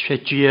 Sfe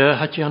dia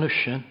had jan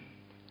usyn.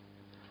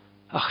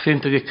 Ach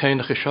fynd ag y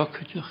cainach y sioc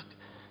ydych.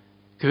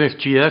 Gyfeich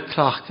dia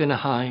clach gan y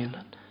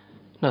hailan.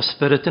 Na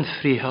spirit yn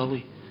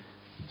ffrihali.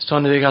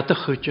 Son fi gata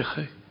chwydych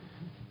ag.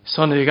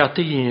 Son fi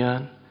gata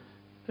ian.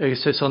 Ag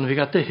son fi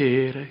gata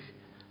hyr ag.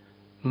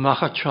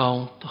 Mach a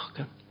tjauntach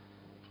gan.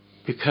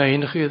 By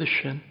cainach i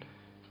ddysyn.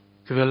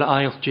 Gyfel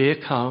ail je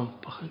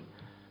campach ag.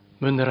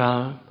 Myn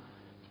ram.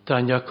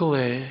 Dan iac o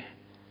le.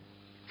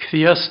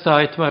 Cthia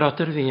staid mae'r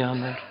adr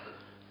fianer.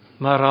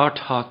 Mae'r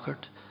art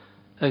hagard.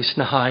 Ag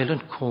na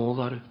hailan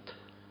cwl arwyd.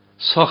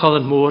 Sochal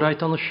yn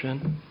môraid an y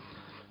syn.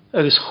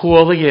 Ag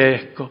chwol y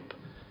Jacob.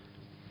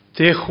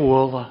 De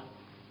chwola.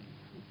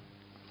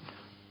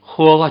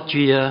 Chwola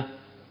gia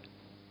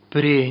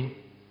brin.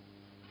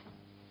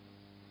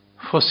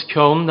 Fos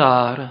cion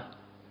nara.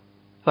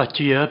 Fa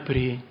gia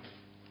brin.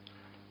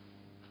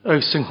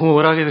 Ag sy'n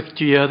hwrag ydych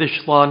gia ddys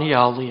lan i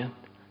alien.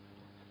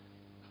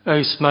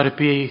 Ag smar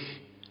bych.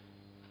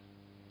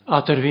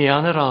 Adar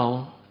fian yr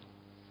awn.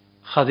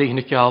 Chad i'ch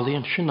na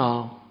galien sy'n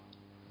awn.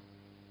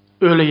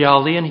 Yle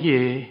alien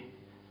ie.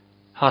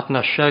 Had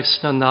na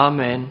siags na na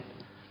men.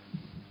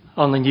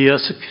 An yn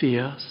ias y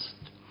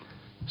criast.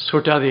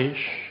 Sŵrt a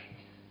ddys.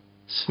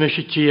 Smys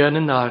y gia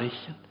yn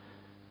arichen.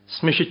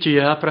 Smys y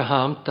gia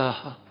Abraham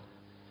daha.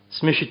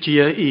 Smys y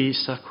gia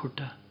Isaac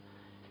hwrda.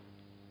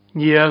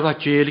 Nia va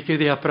jelig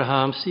i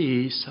Abraham si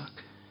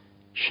Isaac.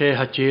 She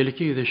ha jelig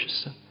i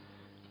ddysysyn.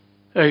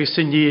 Ag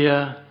sy'n nia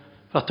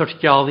va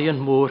torgali yn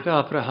môr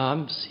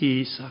Abraham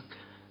si Isaac.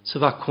 So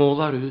va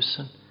cwla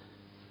rwysyn.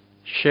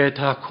 She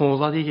ha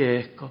cwla di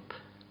Jacob.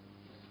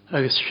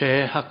 Ag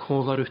she ha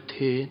cwla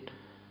rwtyn.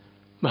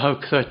 Mae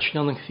hawg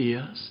cthyrtyn yn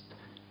chdiast.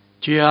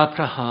 Gia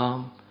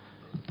Abraham,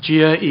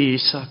 gia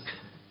Isaac,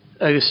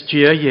 agos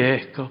gia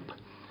Jacob.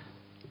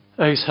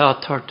 Agos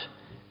hatard,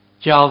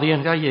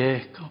 gialian ga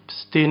Jacob.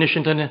 Stynys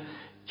yn dyna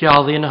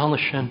gialian a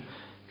hanysyn,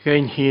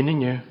 gain hyn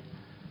yn yw.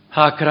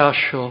 Ha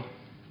grasio,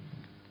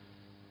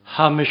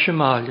 ha mis y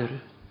maler.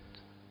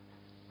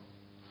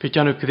 Byd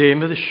anw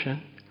gdem y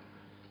ddysyn.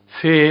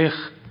 Fech,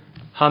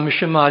 ha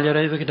mis y maler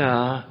ei fy gna.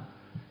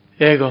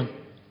 Egon,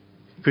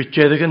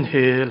 gwydjedig yn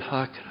hyl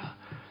ha gra.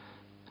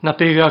 Na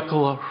byg a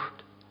glort,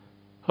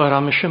 o'r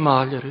am eisiau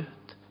maler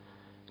yd.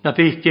 Na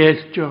byg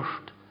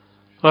geltjort,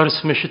 o'r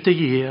smysio dy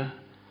ia.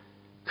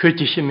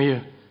 Cwydych i mi,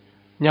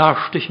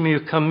 niarstych mi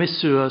yw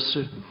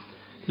cymyswysw,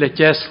 le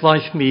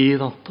geslaif mi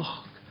ddantach.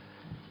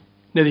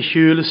 Nid i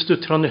siwlys dw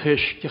tron y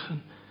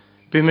hysgachan,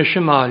 bym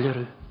eisiau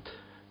maler yd.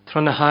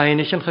 Tron y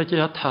hainich yn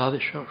chydau a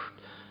taddysort,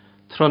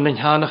 tron yn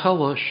hanach a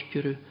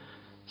losgyrw,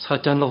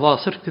 s'chad yn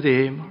lasar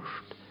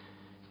gdemort.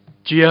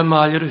 Gia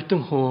maler yd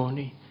yng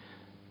nghoni,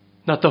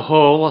 na dy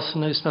holas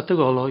nes na dy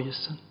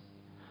goloisan.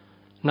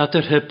 Na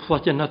dy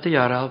rhyplad na dy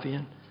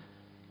arafian.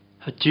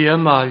 A dia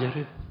maler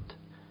ut.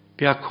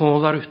 Bia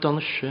cwlar ut an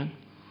ysyn.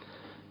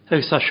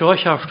 Ag sa sio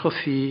siarst o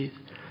ffydd.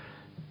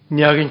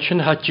 Niagyn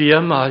sy'n ha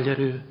dia maler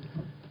ut.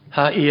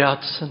 Ha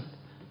iadsan.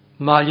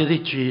 Maler di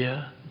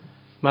dia.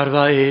 Mar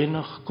fa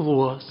enach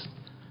glwys.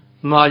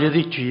 Maler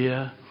di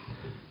dia.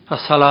 A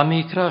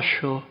salami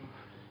grasio.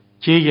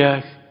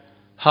 Diag.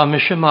 Ha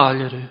mysio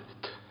maler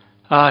ut.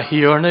 A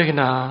hiorna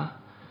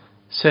gna.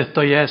 Set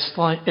o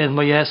ieslaif,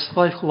 mae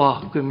ieslaif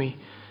lach mi,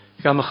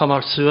 gam ych am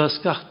ar sŵas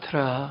gach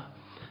tra.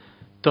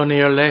 Don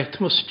e'r let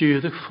mo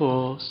stwyddig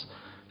ffos,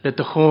 le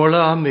dy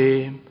chwrla am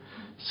eim,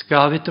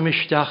 sgafid am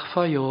istiach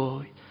fa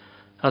ioi,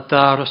 a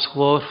dar os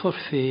glor for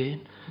ffein,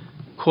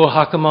 co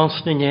hac am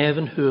ans na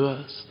nefn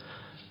hwys,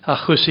 a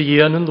chwys y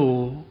ian yn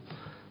lw,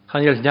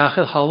 chan i'r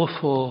niachyd hal o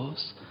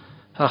ffos,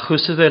 a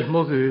chwys y fel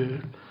mo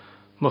gwyr,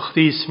 mo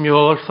chdys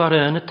miol far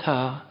yn y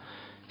ta,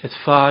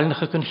 et fael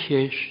nach ag yn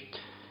chysht,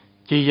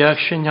 Diag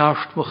sy'n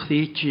iarst mo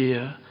chdi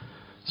dia,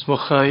 smo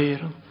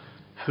chairan,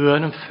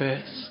 hwyn yn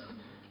fest,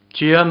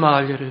 dia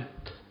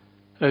malerud,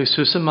 ag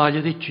sus y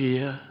maler di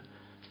dia,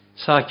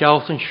 sa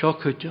gawth yn sio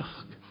cydych,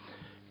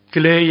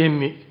 gle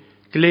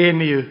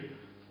mi yw,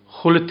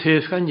 chwle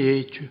tef gan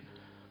ieidw,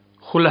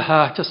 chwle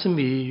hatas y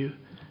mi yw,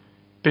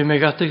 be me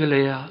gata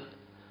gleal,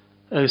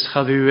 ag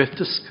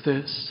schaddiwet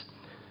ysgdys,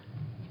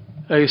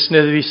 ag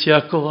snedfys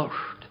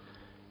iagolort,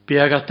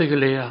 be gata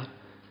gleal,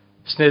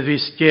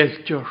 snedfys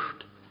geltjort,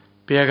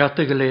 Biag at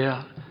y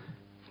gleal,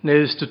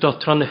 nes du dod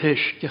tron y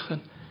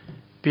hysgachan,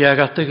 biag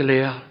at y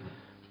gleal,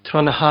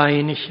 tron y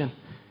hainichan,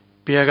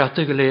 biag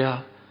at y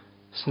gleal,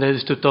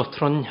 nes du dod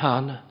tron y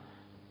hana,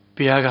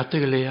 biag at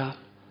y gleal,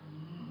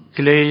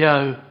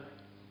 gleiaw,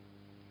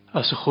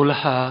 as y chwle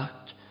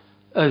haad,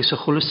 as y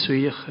chwle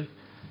swych,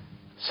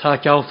 sa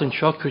gawth yn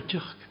sio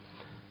cwtych,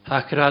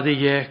 ac rad i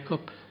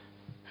Jacob,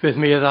 fydd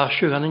mi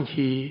eddasw gan yn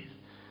hydd,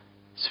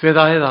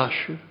 sfydd a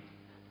eddasw,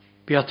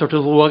 biat o'r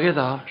dy lwag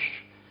eddasw,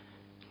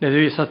 Nid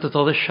vis at y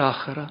dod y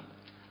siachara.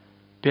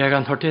 Biag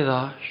an hort i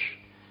ddas.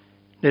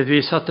 Nid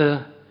vis at y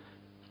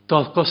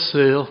dod go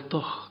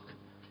syltoch.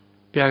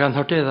 Biag an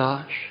hort i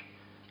ddas.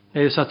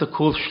 Nid vis at y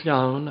cwl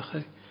sliawn.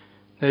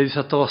 Nid vis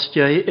at y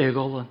ostiau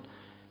egolan.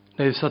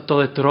 Nid vis at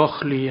dod y droch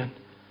lian.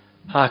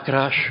 Ha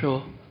grasio.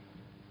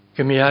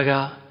 Gymiag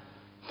a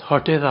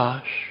hort i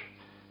ddas.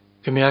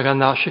 Gymiag a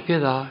nasig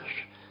i ddas.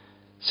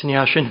 Sy'n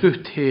iasin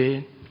hwt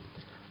hyn.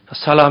 A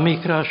salami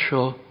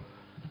grasio.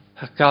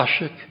 A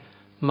gasig.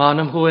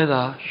 Man am hwy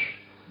ddas.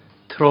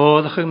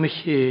 Troddach ag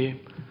mich hym.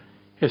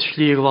 Ys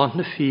slig lant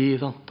na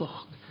ffydd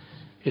antoch.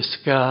 Ys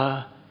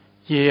ga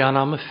ie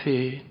anam y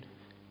ffyn.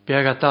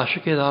 Biag a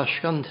dasig i ddas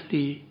gan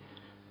li.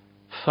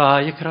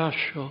 Fai y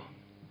grasio.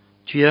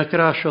 Gia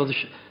grasio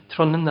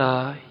tron y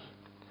nai.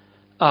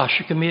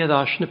 Asig y mi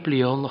ddas na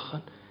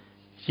blionachan.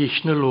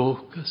 Ys na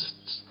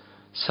locusts.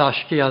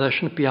 Sasg i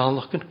ddas na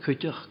bianach yn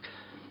cwydach.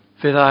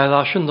 Fydd a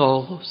ddas yn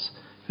nolus.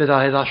 Fydd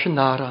a ddas yn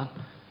naran.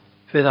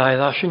 Fydd a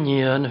ddas yn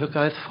nian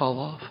hwgaeth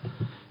falaf.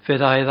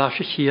 Fydd a ddas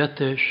y chiad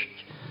dysg.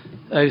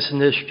 Eis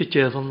yn ysg y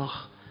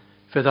djeddynach.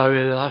 Fydd a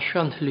ddas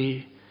gan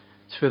hli.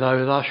 Fydd a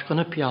ddas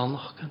gan y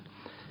bianach gan.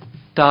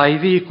 Dau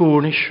fi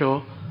gwn i sio.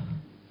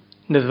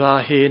 Nydd fa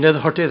hen ydd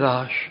hort i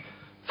ddas.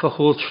 Fy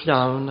hwlt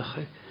llawn ych.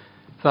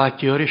 Fa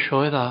gyr i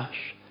sio i ddas.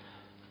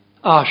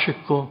 Asig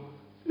go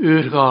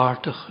yw'r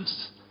gardachus.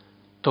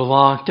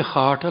 Dolant y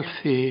chart al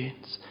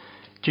ffeins.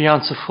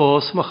 Gian sy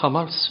ffos mach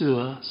amal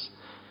suas.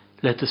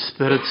 Let the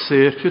Spirit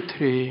search your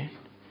train.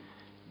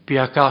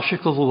 Biag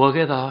asig o lwag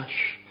e ddas.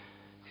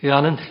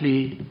 Gan yn hli.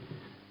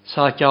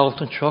 Sa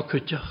galt yn sio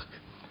cwydach.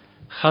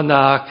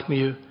 Chanag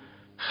miw.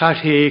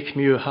 Charheg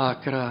miw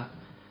hagra.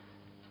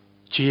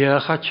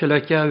 Diach a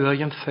chilega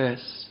wy yn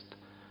fest.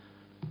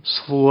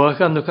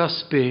 Slwag a nwg a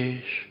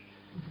spes.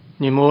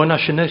 Ni mwyn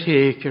as yn yr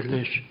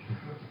hegerlis.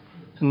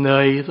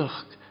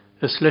 Neidach.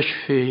 Ys leis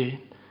ffein.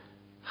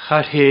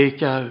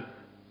 Charheg aw.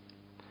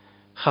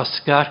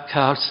 Chasgar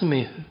cael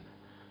symehu.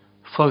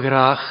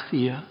 Fograch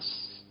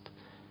ddiast.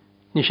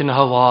 Nis yn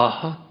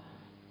hawaha.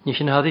 Nis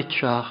yn haddi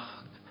tiach.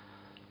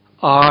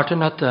 Ard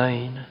yn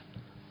adain.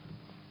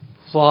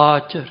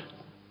 Wader.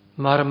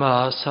 Mar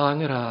maas a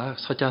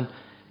ngyrach. Schadan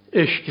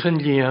ysgych yn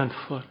lian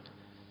ffwr.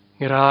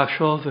 Ngyrach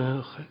sio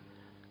fynch.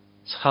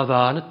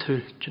 Schadan y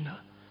tültjana.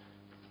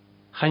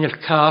 Chanel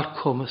cael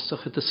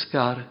cwmystach y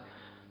dysgar.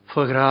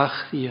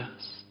 Fograch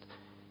ddiast.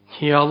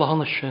 Hial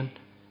hana sy'n.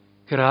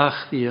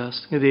 Grach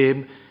ddiast.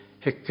 Ngydym.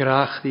 He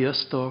grach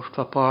ddiast o'r.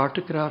 Fa part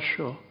y grach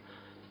sio.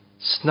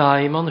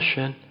 Snaim an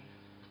sy'n.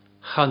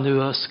 Chanw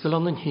ysgol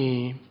an yn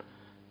hym.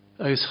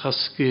 Ys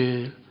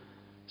chasgyl.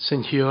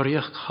 Sy'n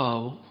hioriach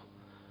cawl.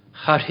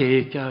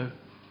 Charhegaw.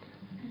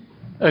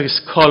 Ys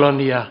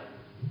colonia.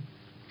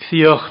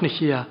 Cthiocch ni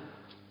chia.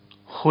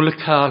 Chwle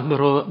cael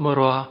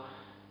myroa.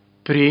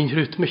 Bryn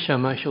hrwt my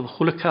siamach.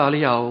 Chwle cael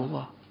i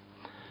awla.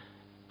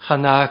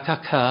 Chanag a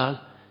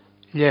cael.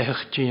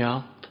 Lechach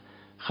giant.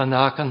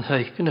 Chanag an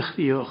haich yn eich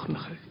ddiolch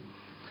nach.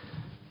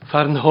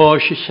 Farn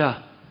hoes i sia.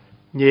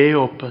 Nie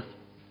opad.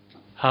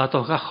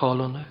 Hadog a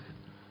cholonach.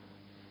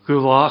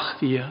 Gwlach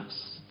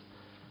ddiast.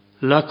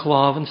 La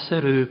clavan sy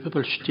rŵp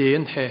byl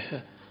steen hehe.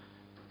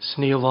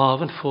 Sni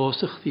lavan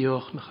fosach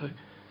ddiolch nach.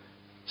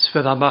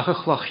 Sfyd amach a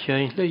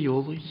chlachiein le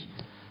joli.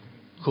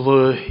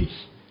 Glöhi.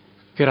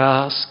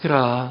 Gras.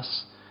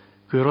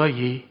 Gwra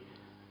i.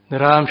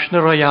 Nramsh na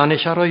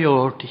roianish ar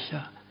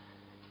oiorticha.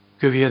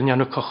 Gwir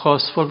nian o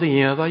cochos ffordd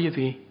i efa i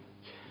fi.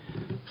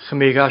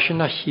 Chymig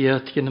asyn a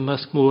chiad gyn y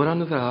masg mwr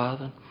an y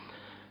ddradan.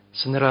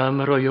 Sy'n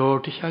ram yr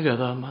oiorticha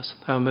gydama.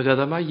 Sy'n ram y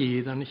gydama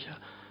iddyn eich.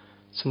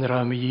 Sy'n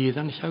ram y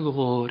iddyn eich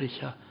glor eich.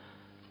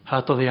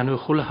 Hadodd i anw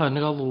chwle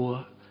hynny a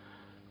lwa.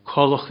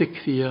 Coloch di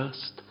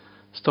cfiast.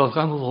 Stod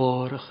gan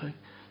glor eich.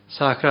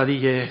 Sacrad i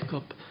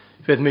Jacob.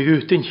 Fedd mig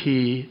ut yn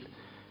hyd.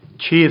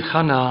 Chydd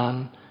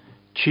chanan.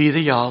 Chydd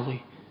i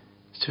ali.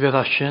 Sfedd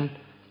asyn.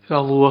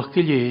 Gael lwach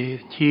i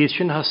ledd. Chydd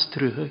sy'n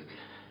hastrwhig.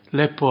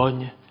 Le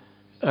bonne.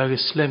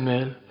 Agus le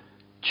mel.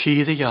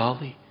 Chydd i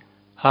ali.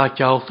 Ha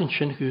galt yn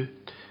sy'n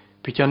hwt.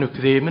 Bydd anw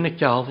gddim yn y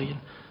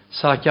galin.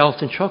 Sa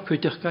galt yn sio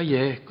cwydych ga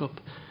Jacob.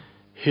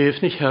 Hyf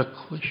ni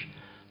hyglwys.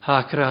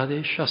 Ha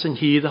gradis as yn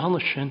hyd a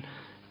hanysyn.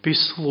 By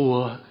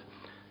slwag.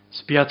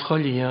 Sbiad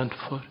cholian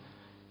ffwr.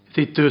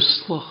 Ddi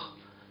dwslwch.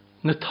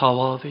 Na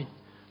talafin.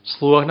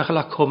 Slwag na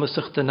chala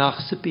comasach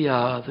dynach sy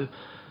biadw.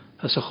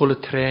 As a chwle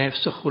tref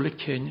sy chwle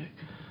cynnig.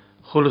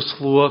 Chwle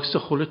slwag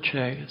sy chwle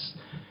tsegas.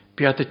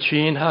 Biad y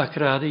tîn ha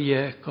gradi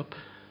Jacob.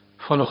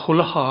 Fan o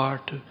chwle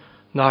hardw.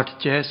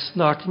 Naart jes,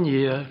 naart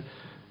nier.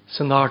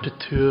 Sy'n naart y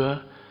tŵa.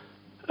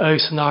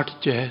 Eis yn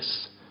naart jes.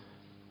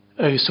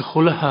 Eis y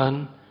chwle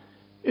han.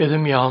 Iddo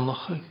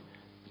mianach.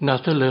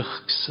 Nat y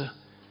lychgsa.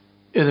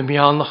 Iddo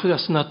mianach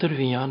as nat yr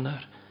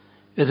fianar.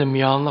 Iddo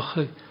mianach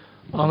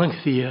an yn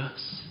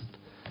gthiast.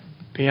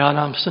 Bian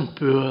am sy'n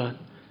bwyn.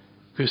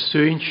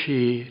 Gwswy'n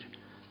sir.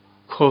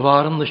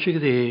 Cofarn lys i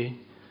gddein.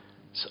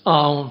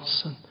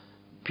 S'awnsan.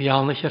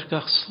 Bianach ar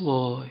gach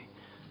sloi.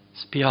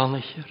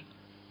 S'bianach ar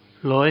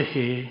loi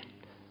hen.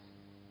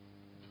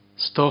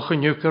 Stoch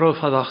yn yw'r o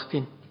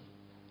ffadachgyn.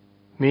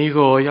 Mi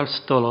goi al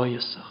stolo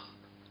ysach.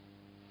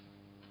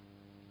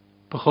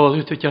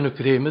 Bechodw ti gan o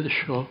greimed y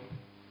sio.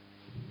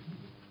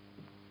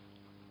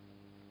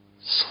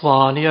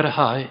 Slani ar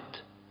haid,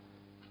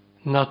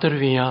 nad ar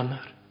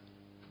fianar,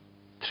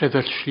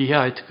 trefel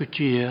sliaid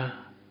gwdia.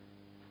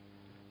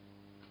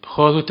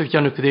 Bechodw ti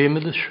gan o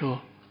greimed y sio.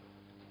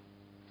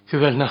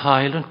 Gyfel na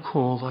hael yn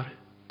cwlar.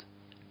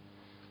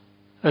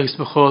 Agus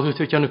bechodw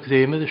ti gan o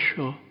greimed y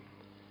sio.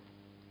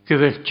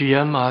 Gyfel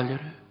gia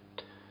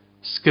malerwyd,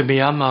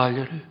 sgymia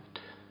malerwyd.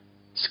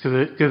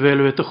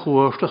 Gyfel wyd y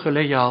chwrstach y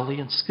leiali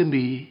yn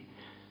sgymi,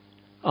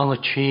 an y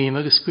tîm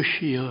agos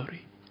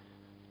gwsiori.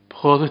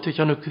 Bechodw ti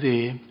gan o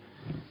greim,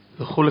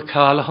 y chwl y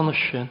cael han y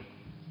sin.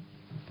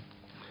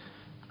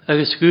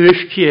 Agos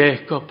gwys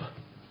Jacob,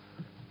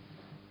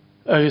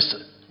 agos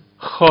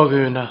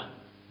chogwna,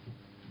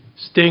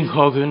 sting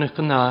chogwna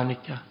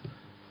gynanica,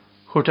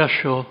 chwrda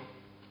sio,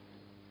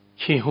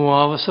 ci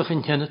hwafas ach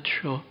yn hynny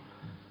sio,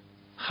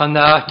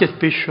 chanacet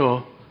by sio,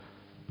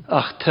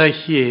 ach ta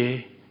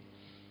hie,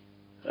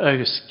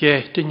 agus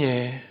geit y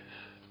nef.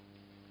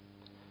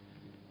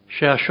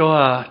 Sia sio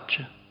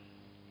atja,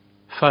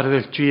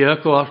 farfel gia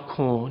go'r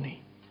cwni,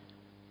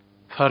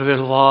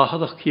 farfel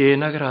lahad o'ch cie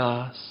na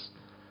gras,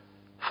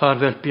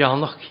 farfel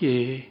bian o'ch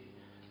cie,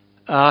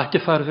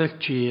 atja farfel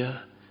gia,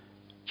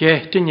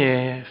 geit y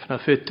nef na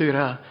ffytur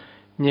a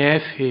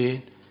nef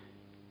hyn,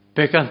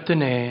 begant y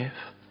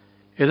nef,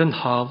 edyn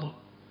halw,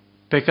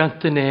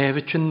 begant y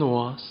nef et yn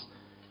nos,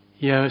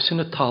 iaws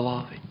yn y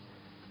talafi.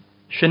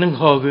 Sin yn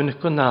chogwn y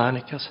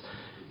gynanicas.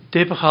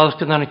 De bachal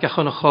gynanicach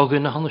yn y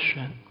chogwn y hann y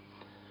sin.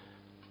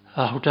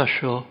 A hwda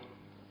sio.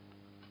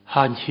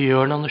 Ha'n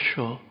hiorn an y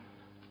sio.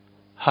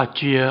 Ha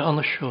gia an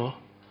y sio.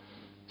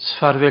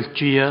 Sfarfel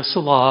gia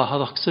sy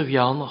lahadach sy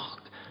fianach.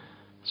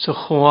 Sy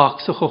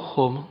chwag sy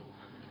chwchwm.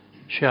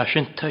 Sia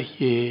sy'n ta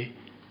ie.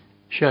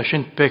 Sia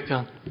sy'n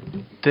began.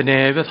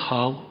 Dynefyd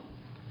hal.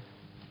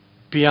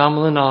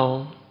 Biaml yn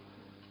awn.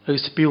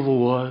 Ys bi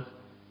lwag.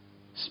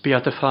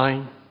 Sbiad y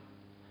ffain.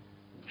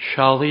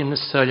 Siali yn y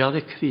syliad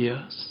y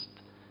criast,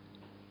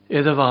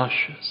 edrych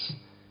fasys,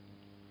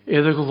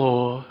 edrych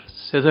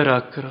glors, edrych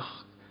agrach,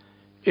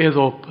 edrych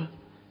open,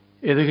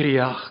 edrych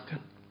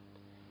riachgan.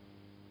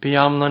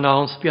 Biam na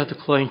nawns biad y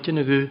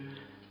cleintin y gw,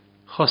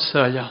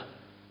 chosylia,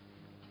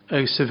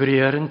 ag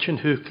syfrierin sy'n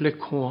hwcle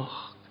cwach,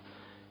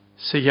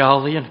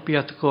 syalian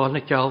biad y gol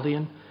na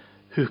galian,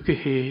 hwcle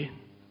hen.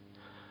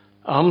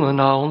 Am na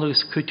nawn ag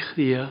sgwyd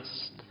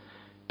criast,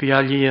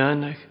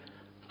 bialian ag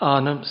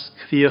anams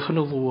criach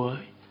yn y lwy.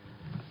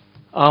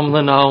 Am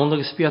na nawn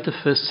agos biad y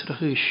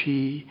ffysrach y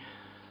si,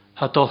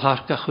 ha dol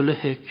harga chwle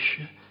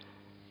hegsio,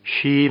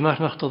 si mar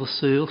nach dol y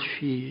syl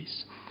sies.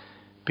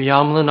 Bi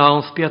am na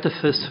nawn biad y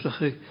ffysrach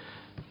y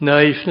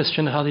naifnus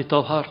sy'n hali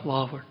dol har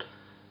laford,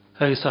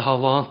 agos a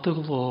halant y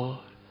glor,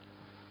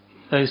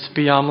 agos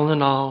bi am na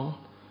nawn,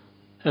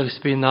 agos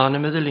bi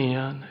nanem y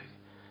dylian,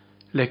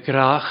 le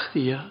grach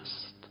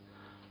ddiast,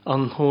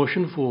 an hwys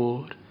yn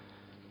fwr,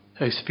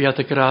 agos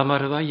biad y gram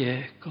ar y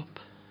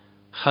Jacob,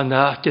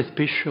 chanacedd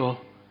bisio,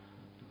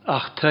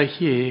 ach ta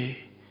hie,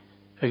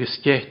 agos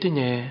geit y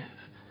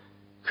nef,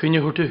 cwyn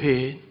y hwrt o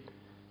hen,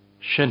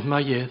 sy'n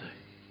ma iedd.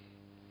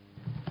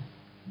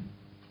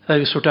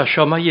 Agos hwrt a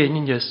sio ma ien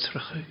yn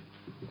ysrach.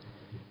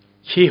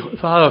 Ci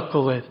fa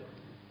agoledd,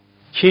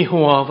 ci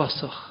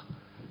hwafasach,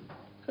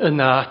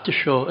 yn at y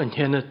sio, yn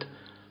hynod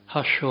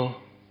ha sio,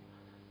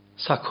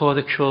 sa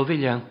codig sio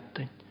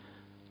filiantyn,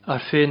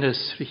 ar ffyn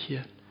ysrach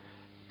hyn,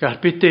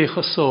 gar byd eich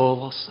o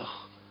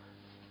solasach,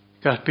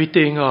 gar byd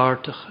eich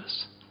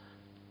ardachas,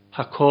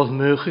 ha col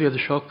mwchig edd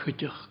y sio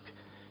cwydych,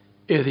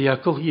 edd i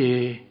agol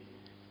ie,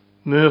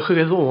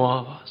 mwchig edd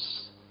oafas,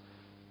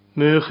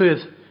 mwchig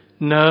edd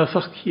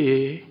nafach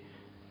ie,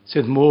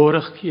 sydd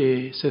môrach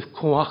ie, sydd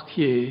cwach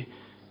ie,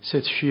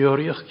 sydd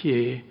sioriach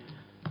ie,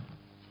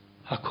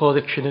 ha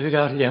codig sy'n efeg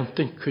ar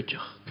liantyn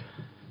cwydych,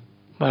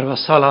 mae'r fa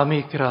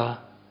salami gra,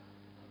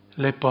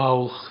 le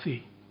bawlch fi,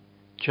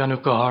 jan o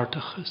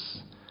gardachas,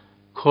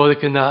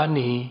 codig yna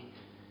ni,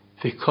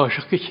 fi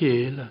cosach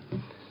gychela,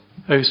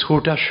 agos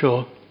hwrt a sio,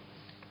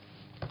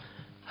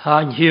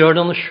 ha'n hiorn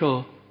an y sio,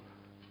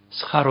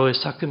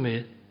 scharoes ac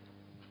ymyd.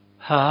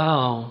 Ha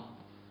awn,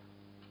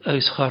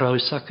 agos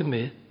scharoes ac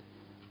ymyd.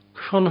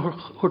 Gwrsion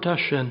hwrt a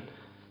sy'n,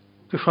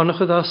 gwrsion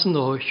ych ydas yn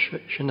oes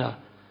sy'n a.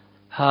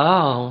 Ha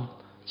awn,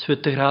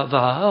 sfydig ra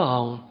dda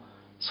awn,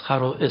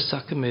 scharoes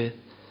ac ymyd.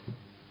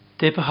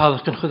 De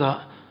behadach yn chwydda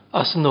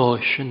as yn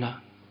oes sy'n a.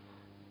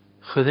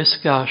 Chwyddes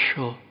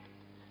gasio,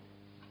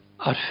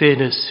 ar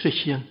ffenus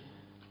rydyn,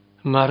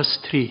 mar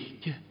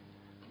ystryge,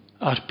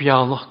 ar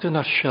bianach gan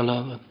ar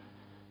sialavan,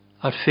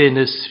 ar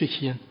ffenus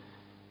rydyn,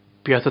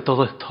 biad y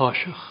dol y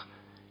tosiach,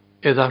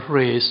 edd ar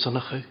reis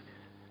anach,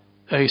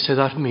 eis edd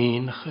ar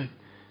minach,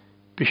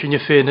 bys yn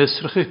y ffenus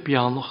rydych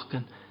bianach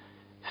gan,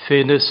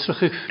 ffenus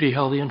rydych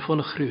frihalian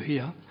ffôn y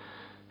chrwhian,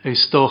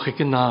 eis doch ag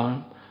yn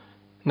naam,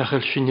 nach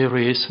el sy'n y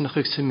reis anach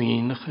sy'n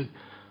minach,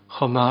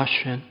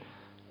 chomasien,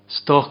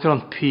 stoch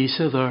gran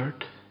pys y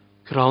ddyrd,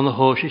 gran y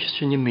hosich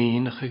sy'n y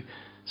minach,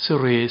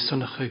 sy'n reis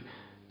anach,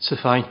 sy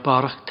faint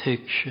barach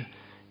tegsio,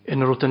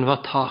 in roten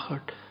wat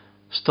tachart,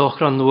 stoch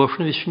ran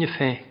noorfen vis van je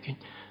feikin,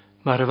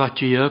 maar wat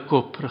je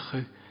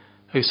goprige,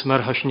 eis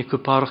maar has nie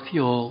kuparch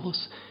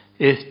jolas,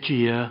 et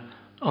je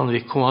an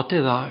wie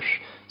kwate daas,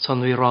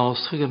 san wie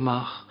rausge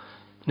gemach,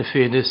 ne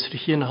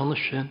fenisrich in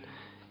hanneshen,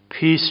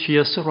 peace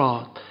je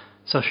raad,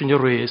 sa sin je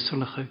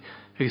reisernige,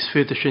 eis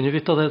fede sin je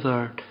vital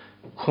edard,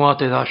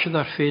 kwate daas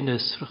dar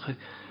fenisrige,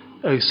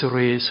 eis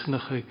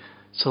reisernige,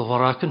 sal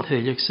waraken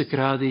heilig se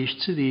grad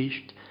ist zu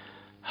diest,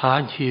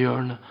 haan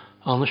hierne,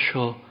 an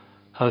scho,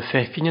 hou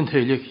feikin in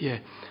heilig je,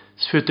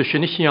 sfede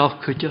sin ich nie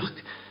afkudjach,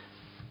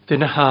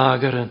 den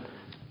hageren,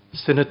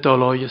 Stinne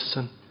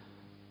doloiesen,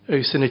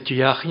 eis in het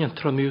jachien en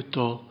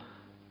tramuutol,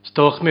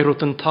 stoch meer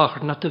uit een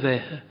tachert na te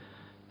wehe,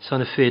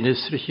 san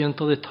fenisrich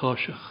tot de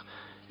toshach,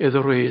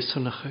 de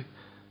reisenige,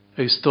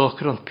 eis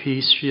stoch an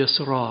peace shies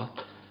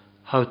raad,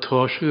 hou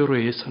toshach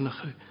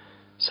reisenige,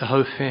 sa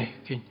hou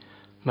feikin,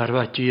 maar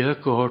wat je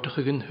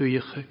goordige en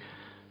huige,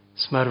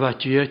 maar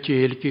wat je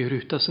jeelge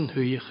rutas en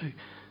huige,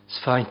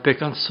 sfeint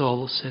bek an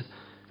solset,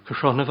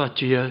 geschonne wat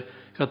je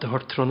gaat de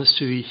hortronne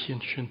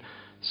suichensjen,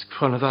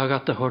 Sgfanna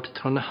vagat a hort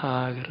tron a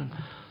hageren,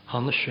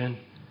 hanna sin.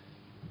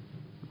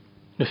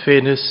 Na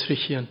fénis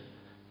richian,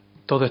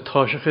 dod a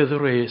táisach iad a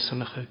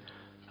réisanach,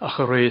 ach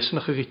a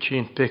réisanach a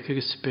gitchin pek a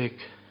gespek,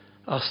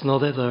 as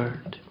nod a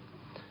dhird.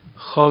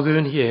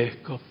 Chogún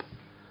Jacob,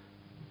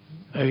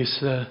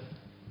 agus a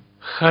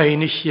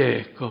chainich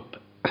Jacob,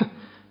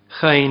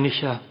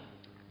 chainich a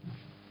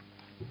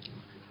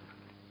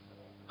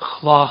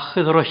chlach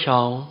iad a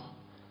chaun,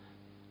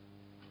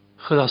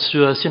 chud a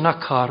suasin a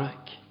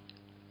carach,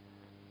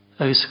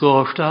 agus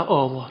gósta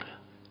óvar,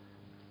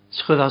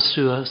 schud a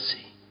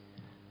suasi,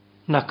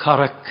 na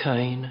carach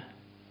cain.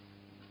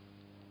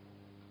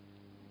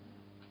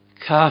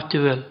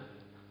 Cátivel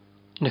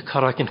na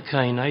carach yn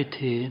cain a'i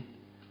tîn,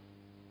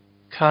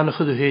 can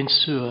chud o hyn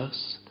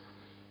suas,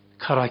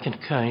 carach yn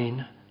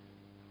cain,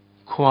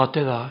 cwant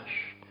eddas,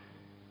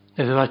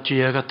 nid yfa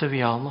dia gat y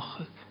fianach,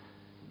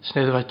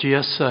 snedd yfa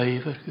dia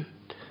saifr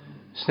gyd,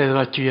 snedd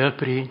yfa dia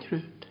brin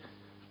rwyd,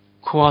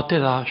 cwant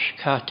eddas,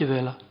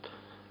 cátivelat,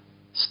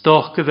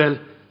 Stoch gyfel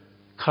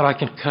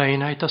carach yn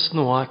cainait as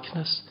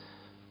noacnes,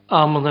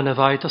 amon yn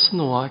efaid as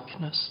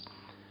noacnes,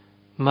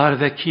 mar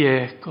fe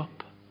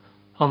Jacob,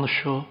 an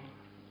sio,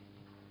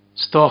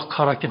 stoch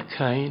carach yn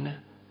cain,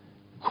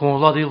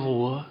 cwlad I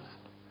lwag,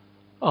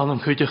 an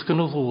yn cwydych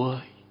gan y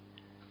lwag,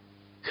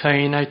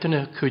 cainait yn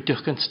y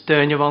cwydych gan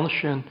stein fan y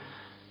sy'n,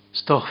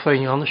 stoch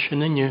fein an y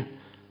sy'n yn yw,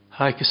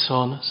 haig y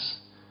sonas,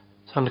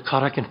 san y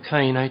carach yn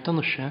cainait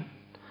an y sy'n,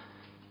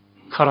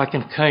 carach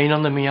yn cain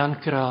an y mian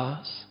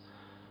gras,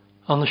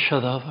 an y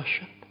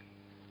siadafasyn,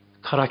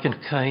 carach yn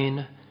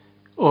cain,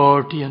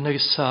 ordian ag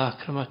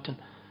sacramatan,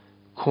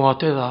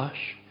 cwad eddas,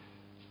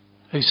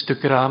 ag stu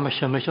gram a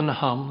siamach an y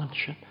hamlan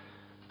sy'n,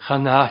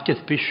 chan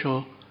achgydd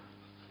bisio,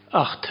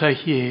 ach ta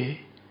hie,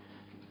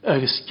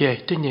 ag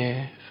ysgeit y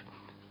nef,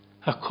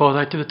 a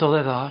coddait y fydol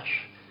eddas,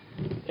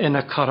 en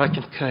a carach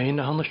yn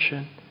cain a han y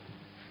sy'n,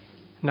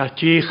 na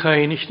di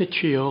chainis na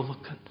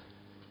tiolacan,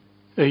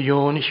 y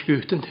ionis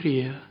gwt yn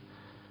tria,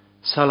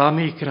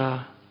 salami gra,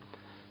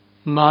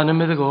 Mannen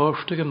met de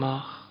goorste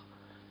gemach,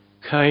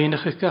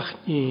 keinige gach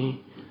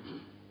nie,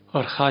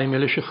 or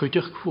chaimelische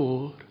goedig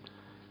voor,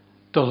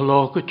 doch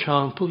loge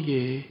champel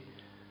je,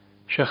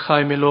 she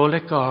chaimelole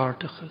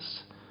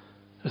gaardiges,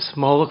 es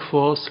mollig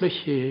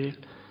vooslich heel,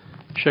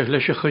 she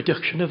glische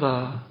goedig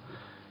sneva,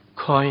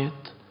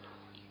 kaint,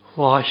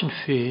 waschen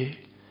fee,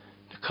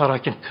 de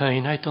karaken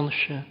keinheid an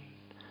shen,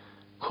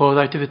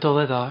 kodait de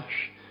vitale dash,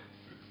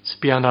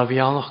 spian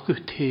avianach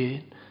gut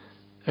heen,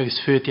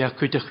 agus fyrt ja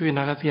goedig wien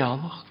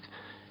avianach,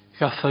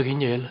 Gaffag in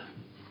jel,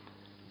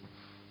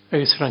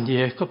 agus ran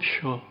Jacob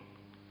sio,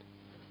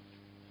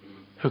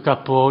 hw ga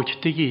bod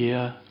dy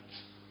gia,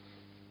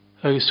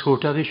 agus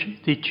hwrta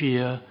di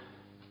gia,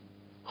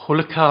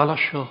 chwle cael a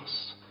sios,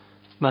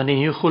 man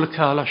i'w chwle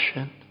cael a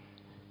sien,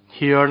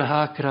 hior na ha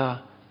gra,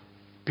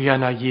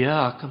 bian a gia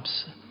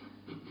acamsa,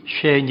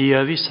 sien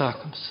gia fi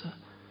sacamsa,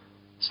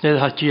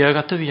 snedd ha gia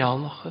gat y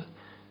fianach,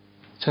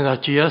 snedd ha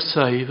gia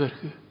saifr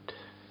gyd,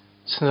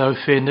 snedd ha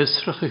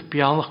ffennisrach ych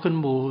bianach yn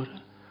môr,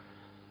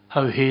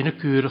 Hou heen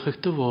kurig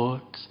ik de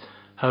woord,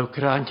 hou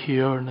kraan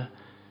hierne,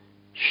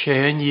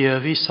 Sien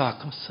jevi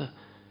sakamse,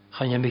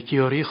 gaan je met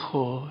jori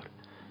goor,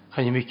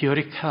 gaan je met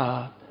jori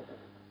kaal,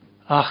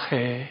 ach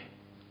he,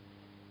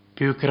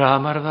 bu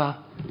gramar va,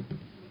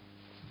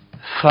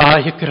 fa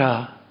je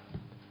gra,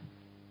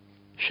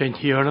 Sien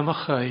hierne ma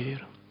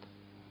chair,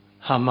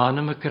 ha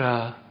manne me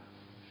gra,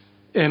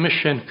 emme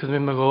schenken me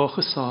me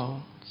goge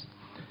sounds,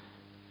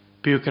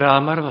 bu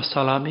gramar va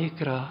salami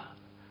gra,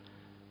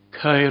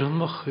 Kairen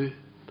ma chu,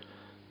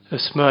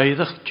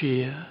 Ysmaiddach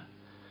dia,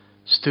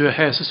 stu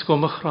heses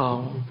gom a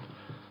chrawn,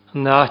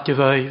 na te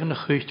vijf na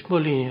chuit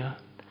molien,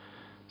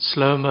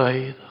 slau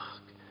maiddach,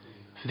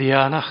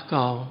 vdianach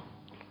gawn,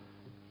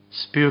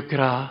 spuw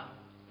gra,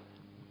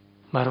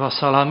 maar was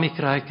salami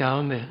gra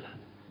gawn mil,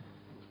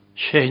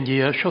 sien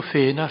dia sio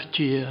ffein ar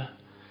dia,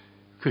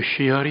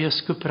 gwsiorius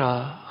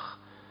gwybrach,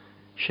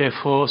 se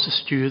ffos y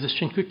stwydus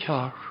sy'n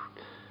gwycar,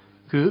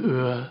 gu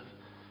ua,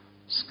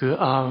 sgu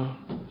am,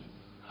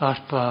 ar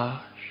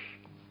bas.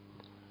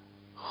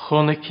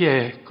 Chonne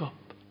Jacob,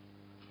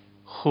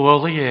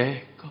 chwole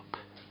Jacob,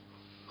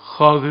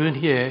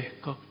 chagun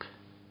Jacob,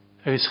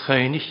 agus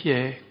chainig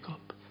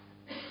Jacob.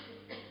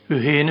 U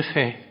hene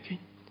fenkin,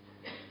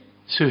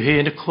 su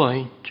hene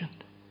kleintjen,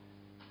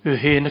 u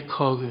hene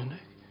kagunig,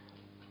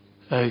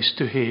 agus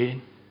du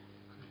hene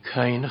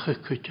keinige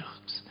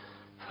kutjachts.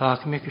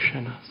 Vaak me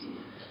geschinnast.